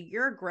helpful to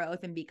your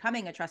growth and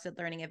becoming a trusted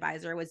learning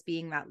advisor was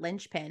being that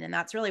linchpin, and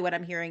that's really what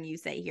I'm hearing you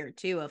say here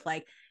too, of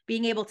like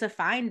being able to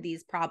find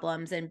these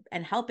problems and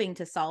helping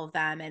to solve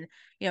them, and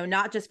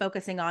not just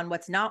focusing on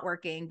what's not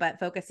working, but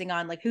focusing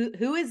on like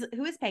who is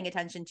paying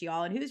attention to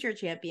y'all and who's your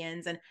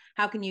champions and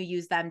how can you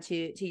use them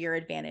to your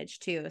advantage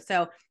too.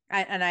 So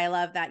I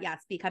love that.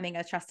 Yes, becoming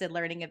a trusted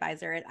learning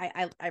advisor.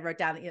 I wrote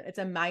down it's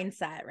a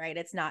mindset, right?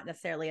 It's not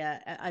necessarily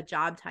a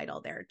job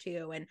title there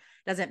too, and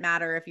doesn't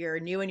matter if you're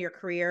new in your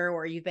career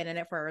or you've been in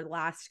it for the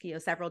last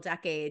several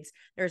decades.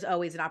 There's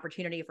always an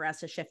opportunity for us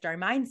to shift our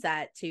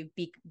mindset to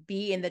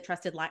be in the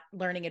trusted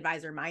learning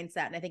advisor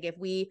mindset. And I think if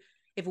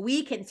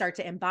we can start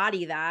to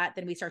embody that,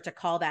 then we start to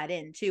call that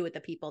in too with the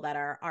people that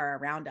are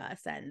around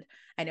us. And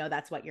I know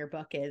that's what your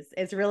book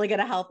is really going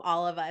to help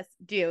all of us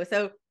do.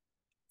 So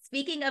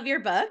speaking of your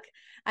book,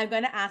 I'm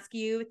going to ask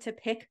you to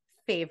pick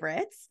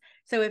favorites.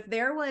 So if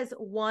there was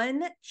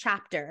one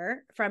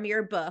chapter from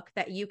your book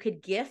that you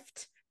could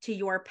gift to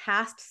your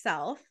past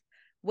self,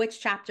 which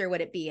chapter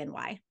would it be and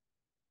why?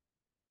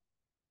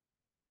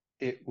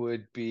 It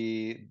would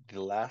be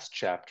the last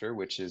chapter,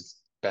 which is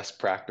best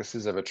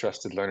practices of a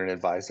trusted learner and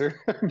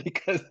advisor,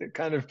 because it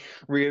kind of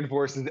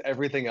reinforces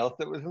everything else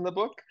that was in the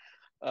book.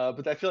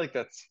 But I feel like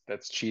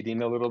that's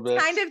cheating a little It's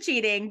bit. kind of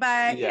cheating,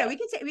 but Yeah. we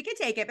could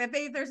take it.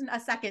 If there's a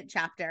second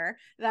chapter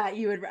that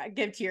you would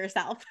give to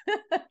yourself.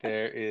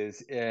 There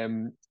is,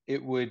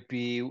 it would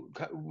be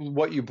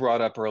what you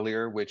brought up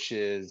earlier, which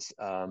is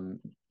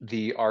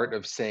the art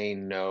of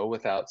saying no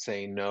without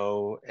saying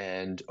no.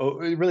 And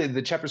really,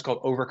 the chapter is called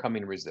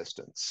Overcoming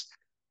Resistance,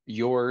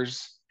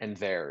 yours and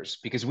theirs,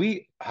 because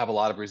we have a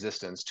lot of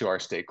resistance to our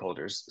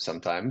stakeholders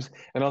sometimes,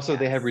 and also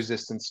they have Yes.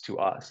 resistance to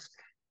us.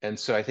 And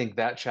so I think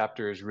that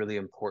chapter is really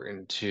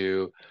important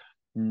to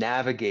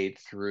navigate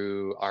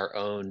through our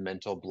own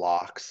mental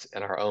blocks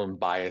and our own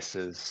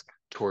biases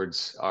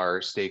towards our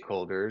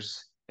stakeholders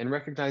and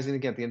recognizing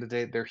again at the end of the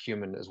day they're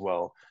human as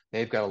well.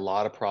 They've got a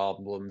lot of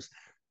problems.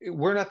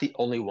 We're not the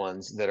only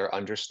ones that are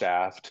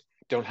understaffed,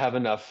 don't have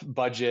enough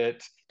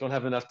budget, don't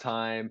have enough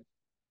time.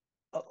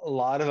 A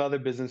lot of other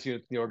business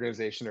units in the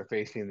organization are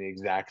facing the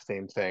exact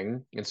same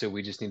thing, and so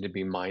we just need to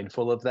be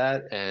mindful of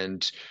that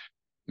and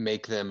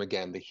make them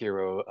again the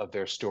hero of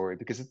their story,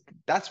 because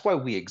that's why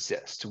we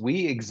exist.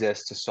 We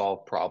exist to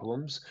solve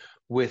problems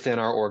within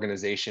our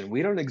organization.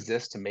 We don't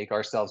exist to make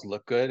ourselves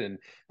look good and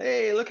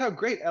hey, look how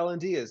great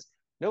L&D is.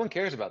 No one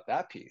cares about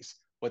that piece.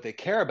 What they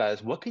care about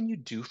is what can you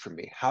do for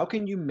me? How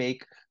can you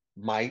make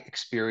my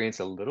experience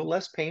a little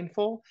less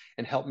painful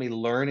and help me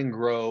learn and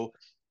grow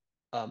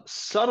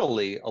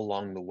subtly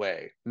along the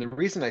way. And the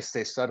reason I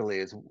say subtly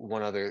is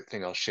one other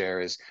thing I'll share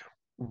is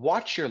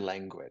watch your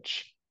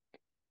language.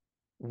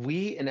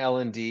 We in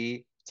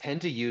L&D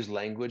tend to use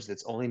language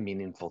that's only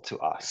meaningful to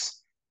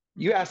us.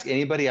 You ask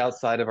anybody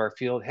outside of our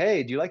field,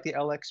 hey, do you like the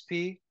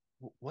LXP?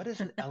 What is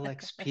an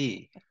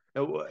LXP?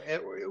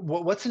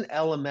 What's an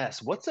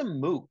LMS? What's a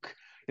MOOC?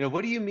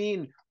 What do you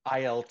mean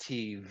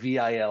ILT,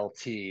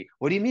 VILT?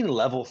 What do you mean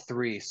level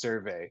 3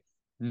 survey?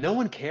 No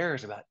one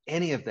cares about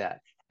any of that.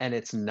 And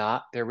it's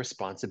not their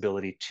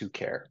responsibility to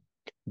care.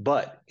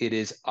 But it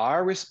is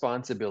our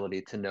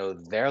responsibility to know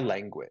their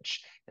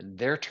language and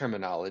their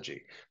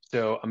terminology.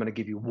 So I'm going to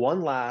give you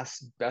one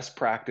last best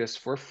practice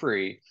for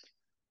free.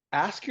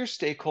 Ask your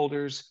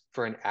stakeholders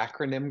for an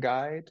acronym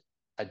guide,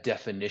 a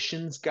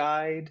definitions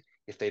guide.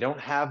 If they don't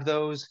have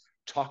those,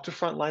 talk to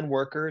frontline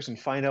workers and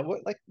find out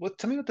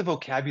tell me what the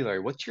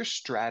vocabulary, what's your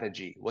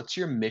strategy, what's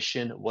your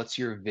mission, what's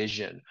your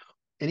vision?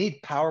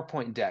 Any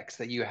PowerPoint decks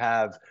that you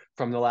have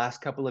from the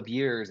last couple of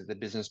years that the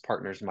business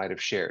partners might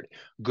have shared.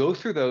 Go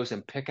through those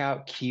and pick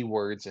out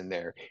keywords in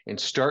there and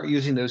start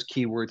using those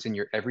keywords in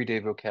your everyday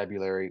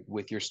vocabulary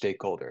with your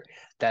stakeholder.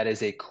 That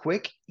is a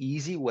quick,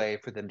 easy way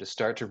for them to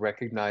start to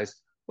recognize,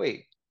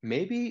 wait,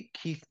 maybe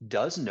Keith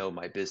does know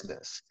my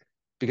business,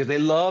 because they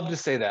love to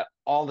say that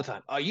all the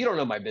time. Oh, you don't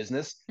know my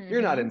business.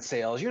 You're not in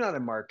sales. You're not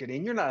in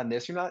marketing. You're not in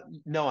this. You're not.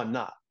 No, I'm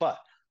not. But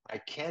I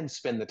can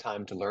spend the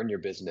time to learn your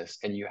business,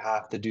 and you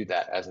have to do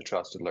that as a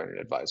trusted learning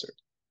advisor.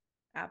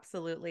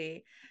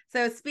 Absolutely.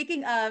 So,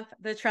 speaking of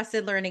the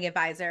Trusted Learning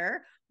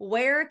Advisor,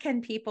 where can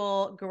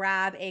people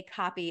grab a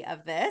copy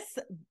of this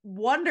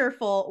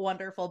wonderful,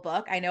 wonderful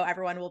book? I know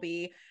everyone will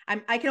be,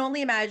 I can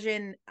only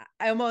imagine,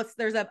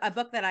 there's a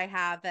book that I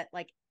have that,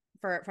 like,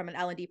 from an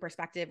L&D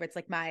perspective,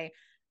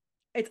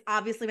 it's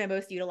obviously my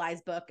most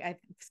utilized book. I've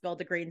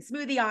spilled a green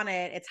smoothie on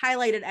it. It's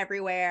highlighted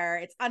everywhere.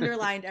 It's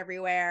underlined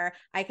everywhere.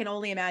 I can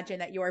only imagine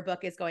that your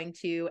book is going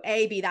to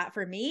be that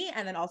for me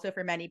and then also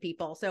for many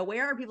people. So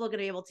where are people going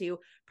to be able to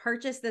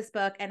purchase this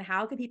book, and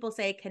how can people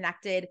stay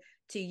connected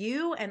to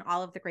you and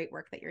all of the great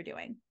work that you're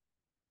doing?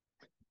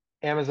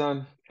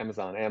 Amazon,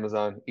 Amazon,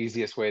 Amazon,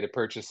 easiest way to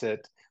purchase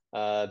it.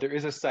 There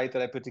is a site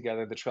that I put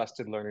together,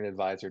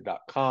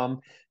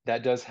 thetrustedlearningadvisor.com,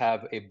 that does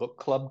have a book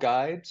club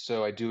guide.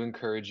 So I do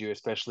encourage you,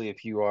 especially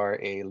if you are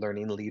a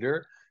learning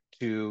leader,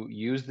 to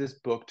use this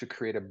book to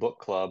create a book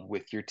club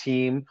with your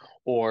team,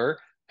 or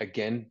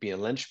again, be a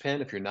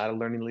linchpin. If you're not a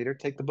learning leader,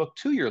 take the book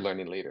to your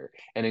learning leader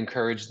and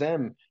encourage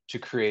them to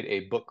create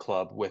a book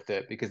club with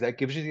it, because that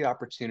gives you the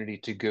opportunity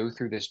to go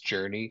through this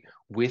journey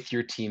with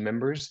your team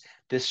members.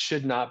 This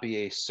should not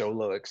be a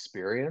solo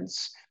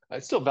experience.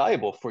 It's still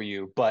valuable for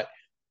you, but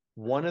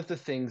one of the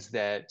things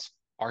that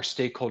our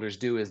stakeholders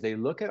do is they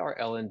look at our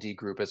L&D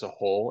group as a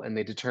whole and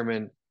they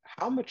determine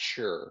how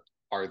mature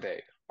are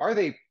they? Are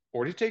they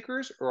order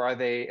takers, or are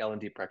they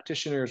L&D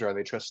practitioners, or are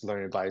they trusted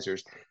learning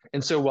advisors?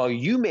 And so while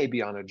you may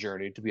be on a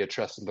journey to be a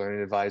trusted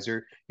learning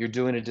advisor, you're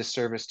doing a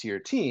disservice to your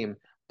team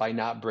by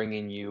not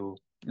bringing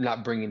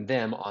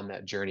them on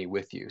that journey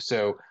with you.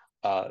 So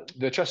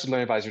the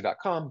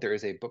trustedlearningadvisor.com, there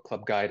is a book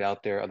club guide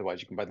out there.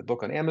 Otherwise, you can buy the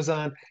book on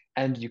Amazon,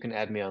 and you can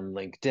add me on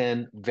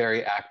LinkedIn.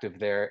 Very active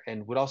there,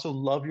 and would also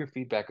love your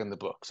feedback on the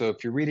book. So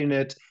if you're reading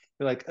it,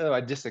 you're like, oh,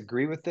 I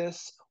disagree with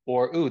this,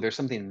 or ooh, there's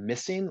something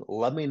missing,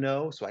 let me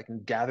know so I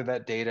can gather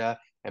that data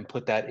and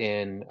put that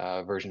in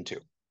version 2.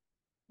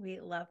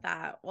 We love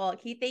that. Well,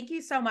 Keith, thank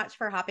you so much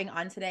for hopping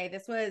on today.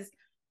 This was,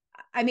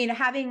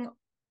 having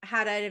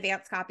had an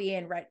advanced copy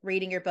and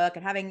reading your book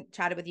and having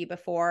chatted with you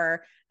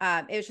before,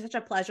 it was just such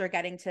a pleasure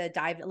getting to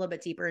dive a little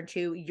bit deeper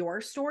into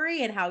your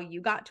story and how you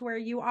got to where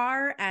you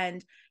are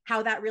and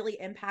how that really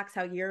impacts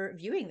how you're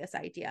viewing this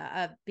idea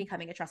of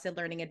becoming a trusted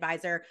learning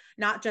advisor,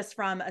 not just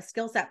from a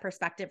skill set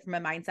perspective, from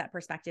a mindset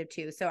perspective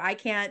too. So I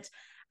cannot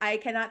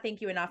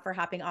thank you enough for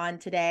hopping on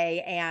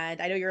today.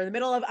 And I know you're in the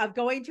middle of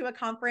going to a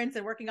conference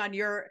and working on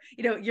your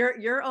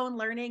own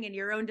learning and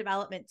your own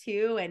development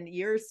too, and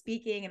your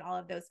speaking and all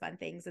of those fun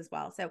things as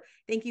well. So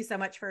thank you so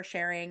much for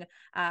sharing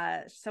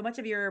so much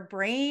of your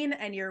brain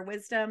and your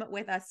wisdom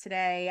with us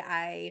today.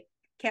 I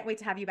can't wait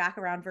to have you back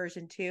around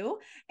version 2.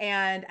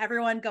 And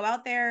everyone go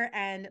out there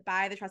and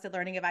buy the Trusted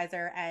Learning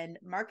Advisor and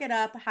mark it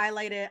up,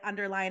 highlight it,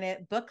 underline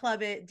it, book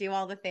club it, do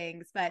all the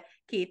things. But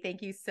Keith,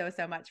 thank you so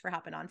much for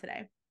hopping on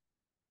today.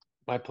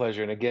 My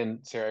pleasure. And again,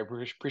 Sarah, I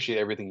appreciate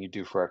everything you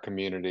do for our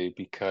community,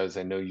 because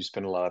I know you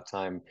spend a lot of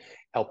time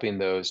helping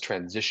those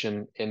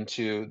transition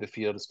into the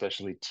field,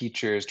 especially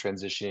teachers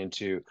transitioning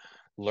into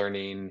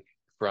learning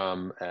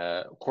from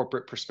a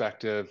corporate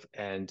perspective.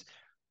 And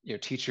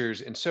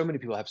teachers and so many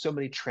people have so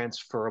many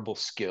transferable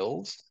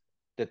skills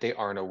that they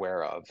aren't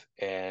aware of.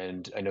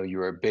 And I know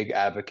you're a big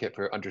advocate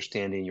for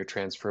understanding your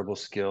transferable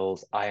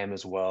skills. I am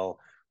as well.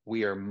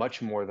 We are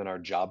much more than our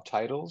job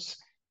titles.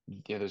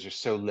 Those are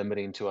so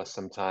limiting to us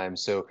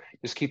sometimes. So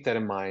just keep that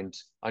in mind.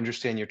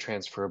 Understand your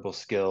transferable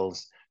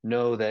skills.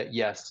 Know that,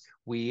 yes,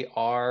 we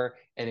are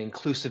an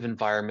inclusive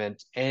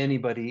environment.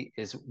 Anybody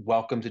is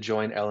welcome to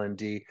join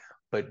L&D,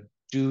 but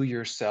do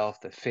yourself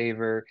the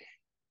favor,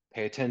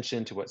 pay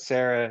attention to what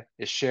Sarah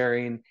is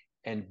sharing,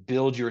 and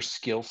build your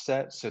skill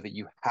set so that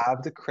you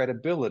have the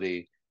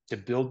credibility to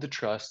build the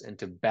trust and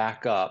to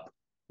back up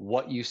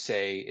what you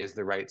say is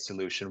the right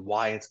solution,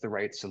 why it's the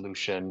right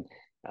solution.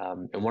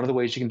 And one of the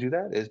ways you can do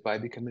that is by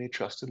becoming a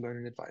trusted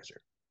learning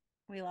advisor.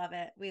 We love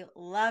it. We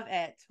love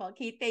it. Well,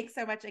 Keith, thanks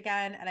so much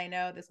again. And I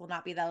know this will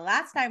not be the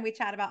last time we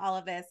chat about all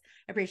of this.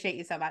 I appreciate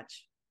you so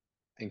much.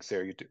 Thanks,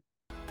 Sarah. You too.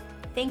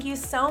 Thank you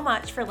so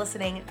much for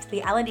listening to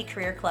the L&D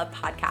Career Club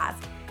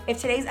podcast.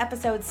 If today's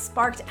episode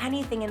sparked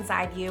anything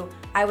inside you,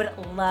 I would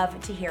love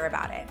to hear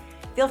about it.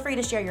 Feel free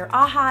to share your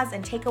ahas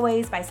and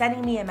takeaways by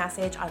sending me a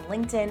message on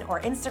LinkedIn or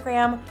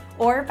Instagram,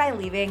 or by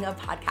leaving a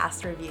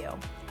podcast review.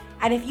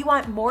 And if you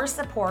want more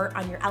support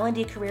on your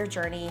L&D career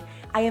journey,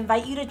 I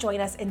invite you to join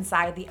us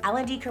inside the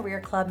L&D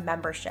Career Club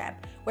membership,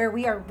 where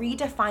we are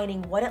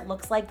redefining what it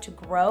looks like to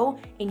grow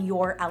in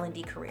your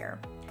L&D career.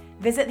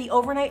 Visit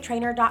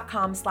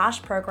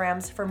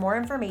theovernighttrainer.com/programs for more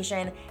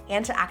information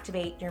and to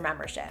activate your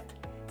membership.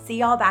 See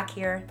y'all back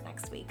here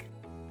next week.